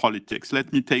and politics.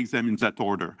 Let me take them in that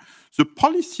order. The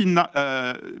policy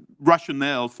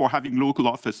rationale for having local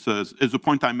offices is the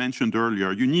point I mentioned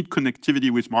earlier. You need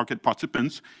connectivity with market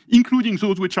participants, including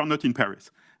those which are not in Paris.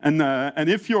 And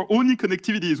if your only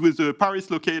connectivity is with the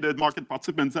Paris-located market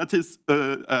participants, that is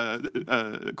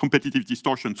competitive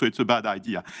distortion, so it's a bad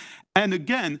idea. And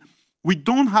again, we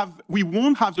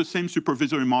won't have the same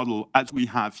supervisory model as we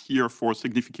have here for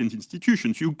significant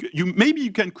institutions. Maybe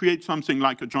you can create something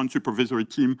like a joint supervisory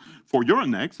team for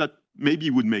Euronext that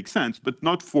maybe would make sense, but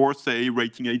not for, say,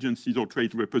 rating agencies or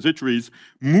trade repositories.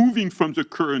 Moving from the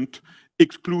current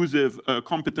exclusive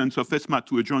competence of ESMA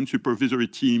to a joint supervisory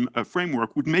team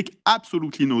framework would make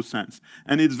absolutely no sense.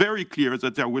 And it's very clear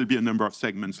that there will be a number of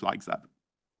segments like that.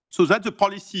 So that's a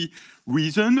policy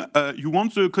reason. You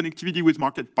want the connectivity with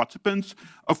market participants.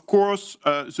 Of course,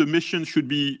 the mission should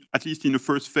be, at least in the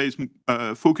first phase,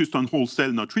 focused on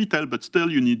wholesale, not retail, but still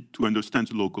you need to understand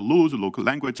the local laws, the local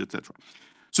language, etc.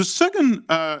 The second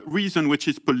reason, which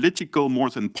is political more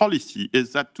than policy,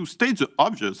 is that to state the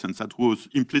obvious, and that was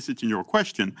implicit in your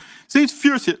question, there is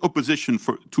fierce opposition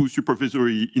to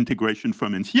supervisory integration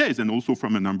from NCAs and also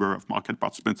from a number of market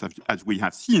participants, as we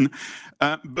have seen.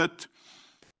 But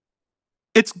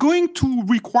it's going to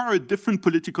require a different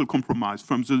political compromise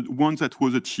from the one that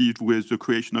was achieved with the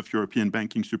creation of European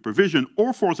banking supervision,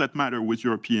 or for that matter, with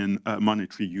European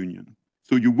monetary union.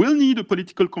 So you will need a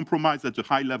political compromise at the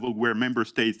high level where member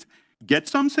states get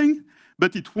something,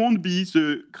 but it won't be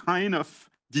the kind of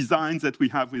designs that we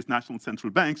have with national central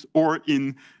banks or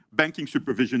in banking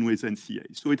supervision with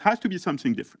NCAs. So it has to be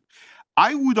something different.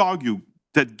 I would argue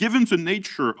that given the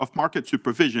nature of market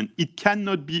supervision, it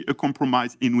cannot be a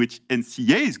compromise in which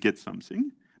NCAs get something,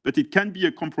 but it can be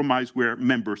a compromise where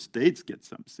member states get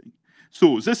something.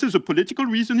 So this is a political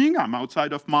reasoning. I'm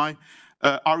outside of my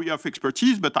area of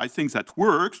expertise, but I think that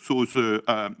works. So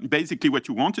basically what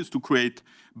you want is to create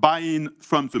buy-in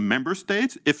from the member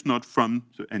states, if not from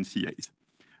the NCAs.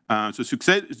 The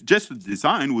suggested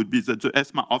design would be that the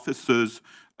ESMA officers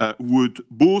would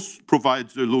both provide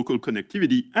the local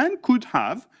connectivity and could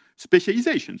have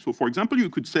specialization. So for example, you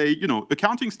could say,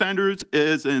 accounting standards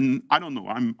is in, I don't know,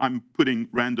 I'm putting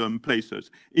random places,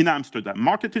 in Amsterdam.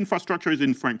 Market infrastructure is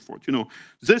in Frankfurt.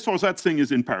 This or that thing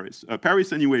is in Paris.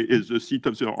 Paris, anyway, is the seat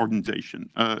of the organization.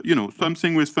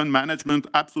 Something with fund management,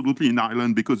 absolutely in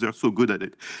Ireland because they're so good at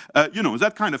it.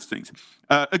 That kind of things.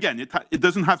 Again, it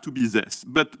doesn't have to be this,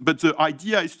 but the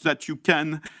idea is that you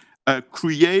can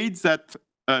create that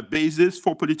basis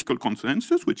for political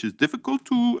consensus, which is difficult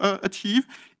to achieve,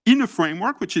 in a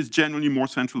framework which is generally more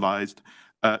centralized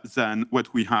than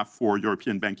what we have for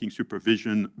European banking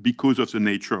supervision because of the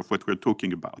nature of what we're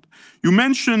talking about. You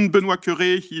mentioned Benoît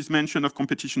Cœuré, his mention of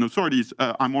competition authorities.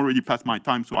 I'm already past my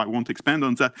time, so I won't expand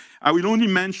on that. I will only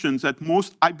mention that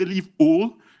I believe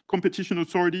all competition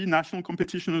authorities, national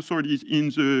competition authorities in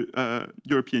the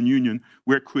European Union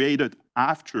were created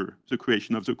after the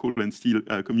creation of the coal and steel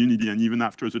community and even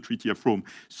after the Treaty of Rome.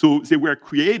 So they were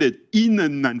created in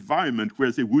an environment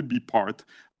where they would be part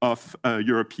of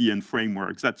European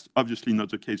frameworks. That's obviously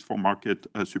not the case for market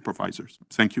supervisors.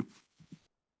 Thank you.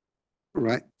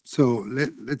 Right. So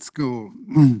let's go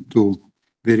to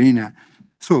Verena.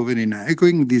 So Verena,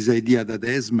 echoing this idea that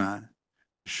ESMA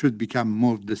should become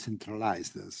more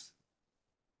decentralized, as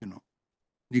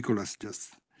Nicolas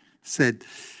just said,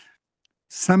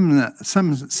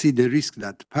 some see the risk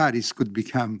that Paris could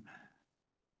become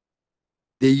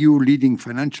the EU leading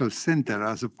financial center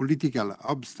as a political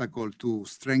obstacle to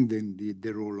strengthen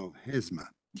the role of ESMA,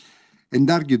 and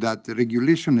argue that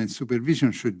regulation and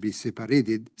supervision should be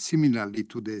separated, similarly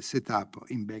to the setup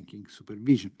in banking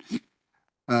supervision.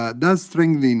 Does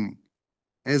strengthening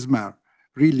ESMA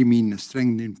really mean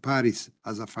strengthening Paris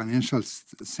as a financial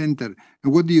center?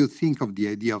 And what do you think of the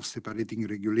idea of separating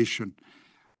regulation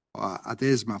at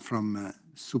ESMA from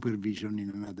supervision in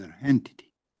another entity?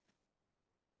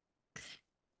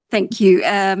 Thank you.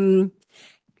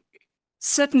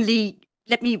 Certainly,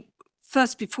 let me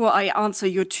first, before I answer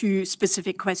your two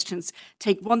specific questions,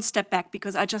 take one step back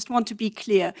because I just want to be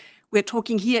clear. We're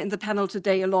talking here in the panel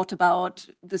today a lot about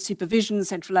the supervision,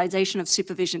 centralization of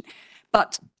supervision,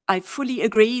 but I fully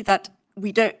agree that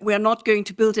we're not going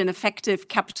to build an effective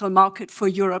capital market for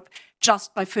Europe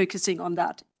just by focusing on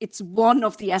that. It's one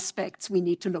of the aspects we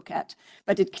need to look at,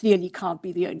 but it clearly can't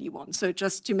be the only one. So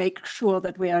just to make sure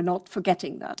that we are not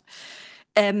forgetting that.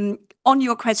 On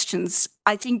your questions,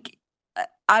 I think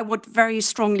I would very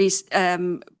strongly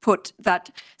put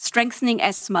that strengthening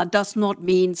ESMA does not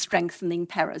mean strengthening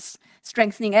Paris.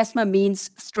 Strengthening ESMA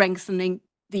means strengthening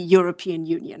the European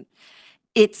Union.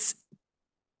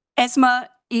 ESMA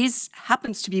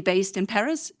happens to be based in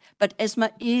Paris, but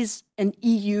ESMA is an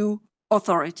EU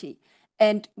authority,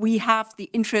 and we have the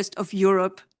interest of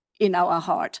Europe in our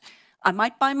heart. I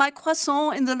might buy my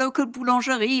croissant in the local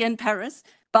boulangerie in Paris,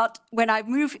 but when I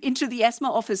move into the ESMA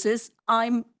offices,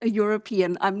 I'm a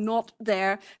European. I'm not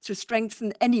there to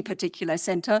strengthen any particular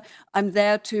center. I'm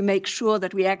there to make sure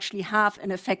that we actually have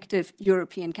an effective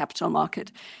European capital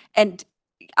market. And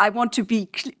I want to be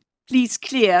please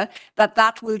clear that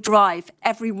that will drive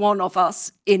every one of us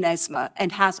in ESMA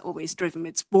and has always driven.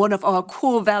 It's one of our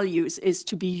core values is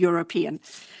to be European.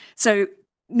 So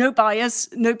no bias,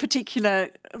 no particular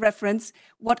reference.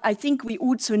 What I think we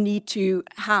also need to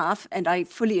have, and I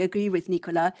fully agree with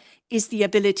Nicolas, is the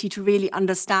ability to really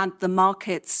understand the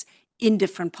markets in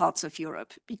different parts of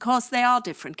Europe, because they are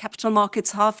different. Capital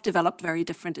markets have developed very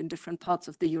different in different parts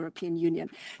of the European Union.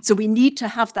 So we need to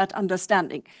have that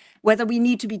understanding. Whether we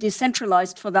need to be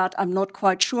decentralized for that, I'm not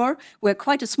quite sure. We're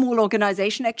quite a small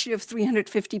organization, actually of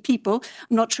 350 people.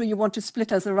 I'm not sure you want to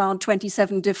split us around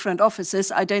 27 different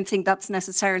offices. I don't think that's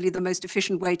necessarily the most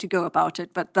efficient way to go about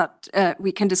it, but that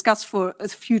we can discuss for a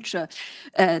future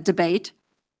debate.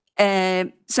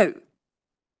 So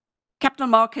capital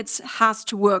markets has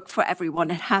to work for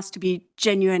everyone. It has to be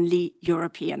genuinely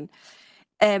European.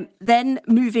 Then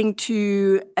moving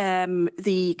to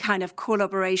the kind of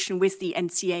collaboration with the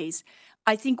NCAs.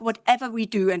 I think whatever we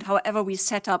do and however we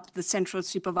set up the central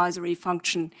supervisory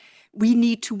function, we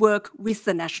need to work with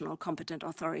the national competent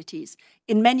authorities.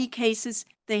 In many cases,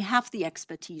 they have the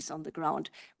expertise on the ground.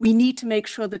 We need to make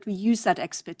sure that we use that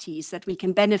expertise, that we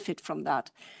can benefit from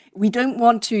that. We don't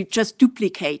want to just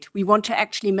duplicate. We want to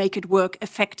actually make it work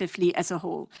effectively as a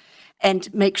whole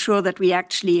and make sure that we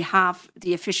actually have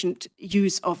the efficient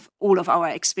use of all of our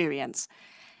experience.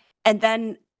 And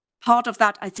then part of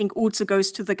that, I think, also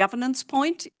goes to the governance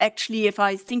point. Actually, if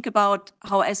I think about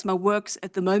how ESMA works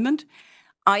at the moment,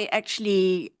 I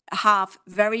actually have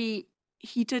very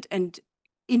heated and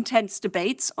intense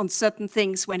debates on certain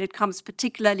things when it comes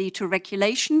particularly to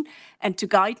regulation and to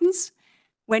guidance.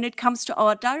 When it comes to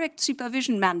our direct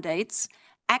supervision mandates,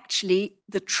 actually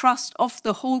the trust of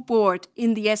the whole board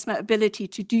in the ESMA ability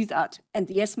to do that and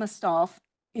the ESMA staff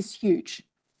is huge.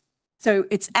 So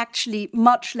it's actually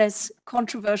much less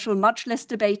controversial, much less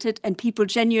debated, and people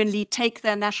genuinely take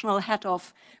their national hat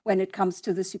off when it comes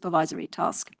to the supervisory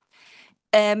task.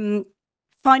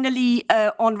 Finally,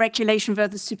 on regulation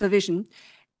versus supervision,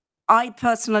 I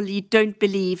personally don't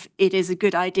believe it is a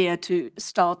good idea to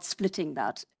start splitting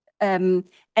that. And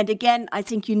again, I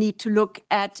think you need to look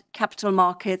at capital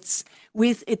markets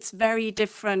with its very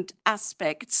different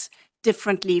aspects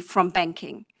differently from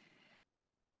banking.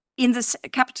 In the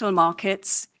capital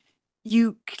markets,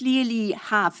 you clearly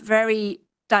have very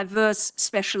diverse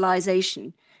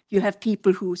specialization. You have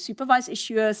people who supervise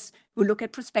issuers, who look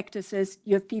at prospectuses.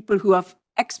 You have people who are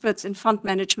experts in fund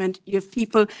management. You have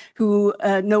people who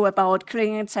know about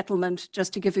clearing and settlement,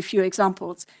 just to give a few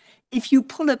examples. If you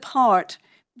pull apart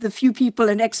the few people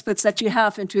and experts that you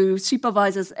have into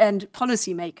supervisors and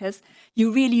policymakers,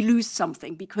 you really lose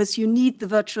something because you need the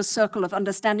virtuous circle of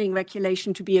understanding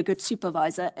regulation to be a good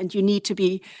supervisor, and you need to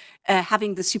be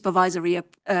having the supervisory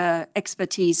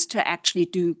expertise to actually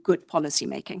do good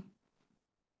policymaking.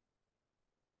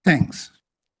 Thanks.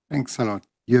 Thanks a lot.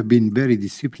 You have been very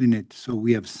disciplined, so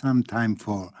we have some time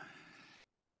for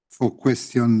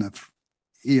questions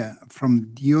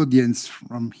from the audience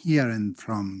from here and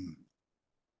from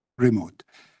remote.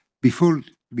 Before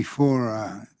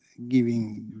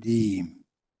giving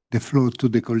the floor to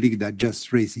the colleague that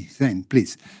just raised his hand,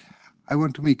 please, I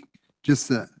want to make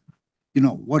just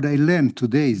what I learned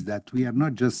today is that we are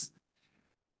not just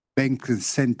bank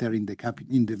center in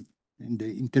the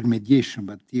intermediation,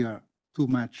 but we have too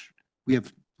much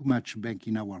bank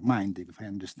in our mind, if I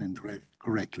understand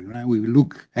correctly. Right? We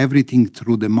look everything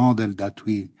through the model that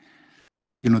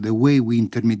the way we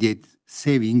intermediate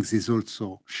savings is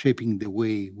also shaping the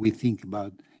way we think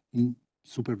about in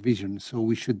supervision. So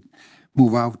we should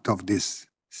move out of this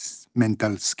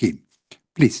mental scheme.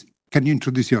 Please, can you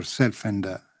introduce yourself and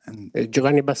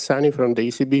Giovanni Bassani from the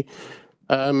ECB.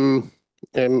 A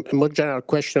more general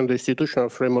question on the institutional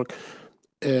framework.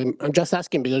 I'm just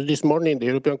asking because this morning the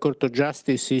European Court of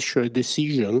Justice issued a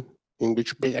decision in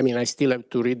which, I still have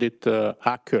to read it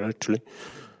accurately,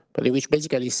 but in which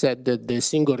basically said that the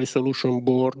Single Resolution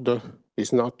Board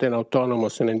is not an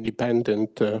autonomous and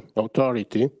independent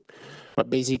authority, but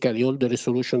basically all the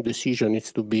resolution decision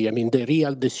needs to be, the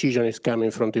real decision is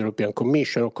coming from the European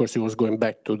Commission. Of course, it was going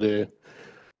back to the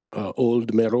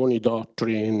old Meroni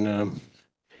doctrine.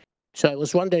 So I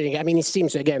was wondering, it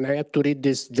seems, again, I have to read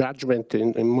this judgment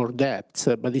in more depth,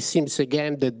 but it seems,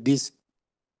 again, that these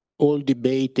all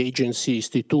debate agency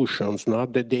institutions,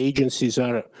 that the agencies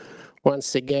are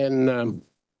once again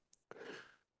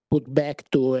put back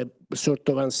to a sort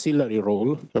of ancillary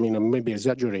role. I'm maybe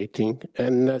exaggerating.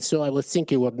 And so I was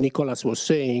thinking what Nicolas was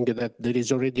saying, that there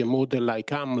is already a model like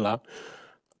AMLA.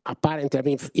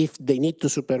 Apparently, if they need to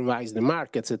supervise the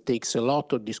markets, it takes a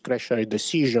lot of discretionary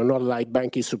decision, not like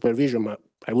banking supervision, but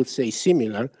I would say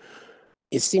similar.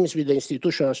 It seems with the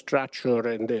institutional structure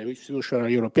and the institutional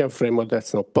European framework,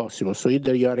 that's not possible. So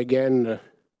either you are again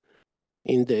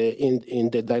in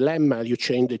the dilemma, you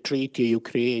change the treaty, you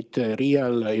create a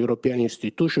real European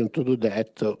institution to do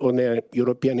that, or a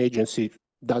European agency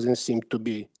doesn't seem to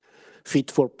be fit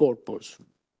for purpose.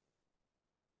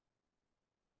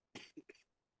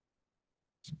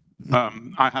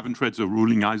 I haven't read the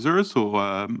ruling either, so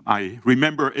I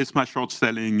remember ESMA short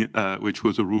selling, which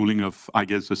was a ruling of, I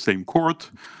guess, the same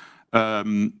court.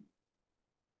 Was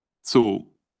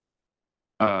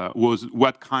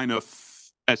what kind of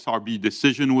SRB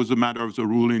decision was the matter of the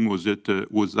ruling? Was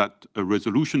that a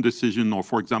resolution decision, or,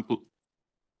 for example,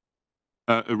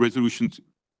 a resolution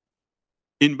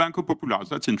in Banco Popular?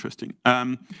 That's interesting.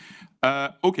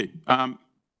 Okay.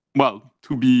 Well,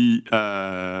 to be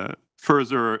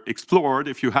further explored.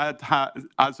 If you had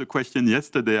asked a question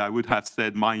yesterday, I would have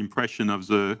said my impression of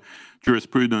the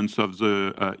jurisprudence of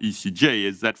the ECJ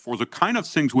is that for the kind of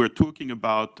things we're talking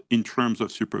about in terms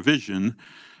of supervision,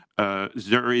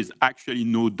 there is actually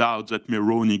no doubt that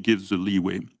Moroni gives the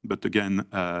leeway. But again,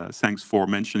 thanks for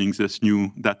mentioning this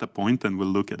new data point, and we'll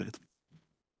look at it.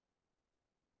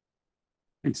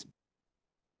 Thanks.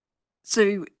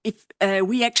 So if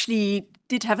we actually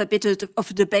did have a bit of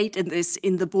a debate in this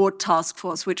in the board task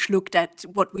force, which looked at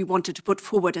what we wanted to put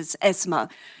forward as ESMA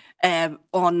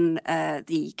on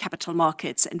the capital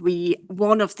markets. And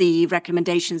one of the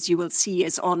recommendations you will see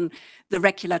is on the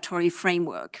regulatory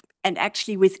framework. And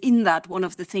actually within that, one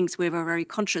of the things we were very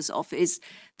conscious of is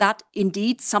that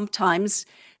indeed sometimes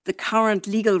the current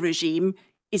legal regime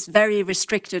is very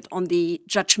restricted on the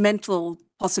judgmental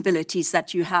possibilities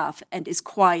that you have and is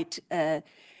quite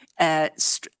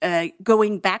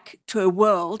going back to a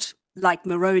world like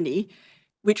Moroni,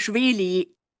 which really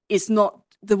is not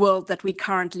the world that we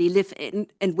currently live in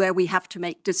and where we have to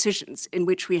make decisions, in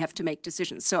which we have to make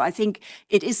decisions. So I think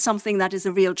it is something that is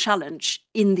a real challenge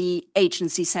in the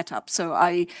agency setup. So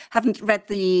I haven't read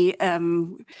the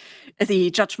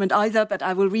judgment either, but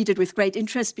I will read it with great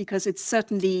interest because it's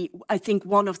certainly, I think,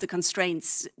 one of the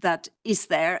constraints that is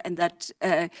there, and that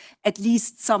at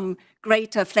least some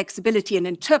greater flexibility in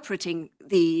interpreting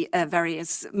the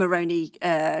various Moroni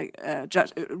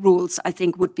rules, I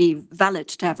think, would be valid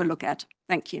to have a look at.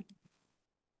 Thank you.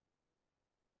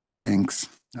 Thanks.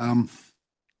 I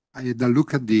had a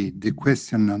look at the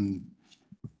question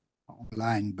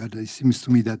online, but it seems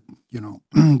to me that,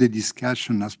 the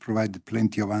discussion has provided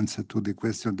plenty of answer to the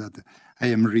question that I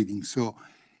am reading. So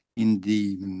in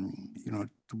the,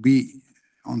 to be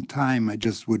on time, I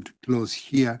just would close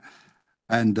here.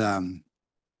 And,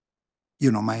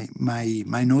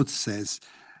 my note says,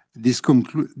 this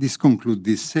conclude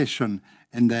this session,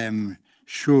 and I am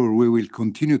sure we will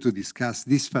continue to discuss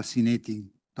these fascinating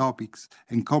topics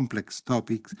and complex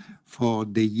topics for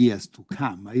the years to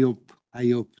come. I hope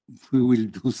we will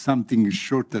do something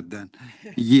shorter than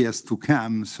years to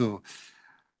come. So,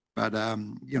 but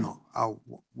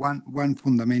one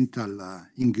fundamental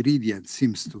ingredient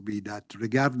seems to be that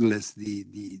regardless the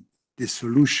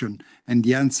solution and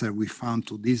the answer we found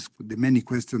to the many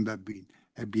questions that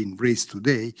have been raised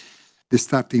today, the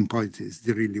starting point is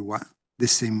the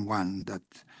same one, that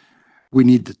we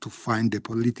need to find the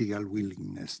political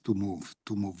willingness to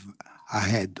move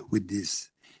ahead with this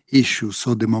issue.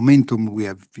 So the momentum we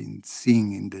have been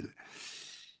seeing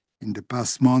in the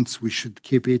past months, we should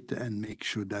keep it and make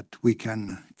sure that we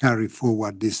can carry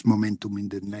forward this momentum in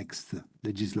the next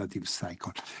legislative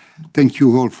cycle. Thank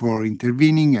you all for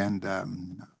intervening, and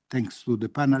thanks to the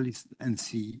panelists, and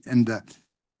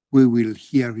we will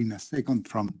hear in a second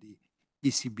from the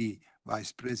ECB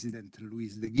Vice President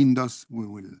Luis de Guindos. We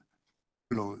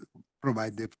will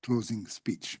provide the closing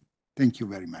speech. Thank you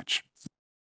very much.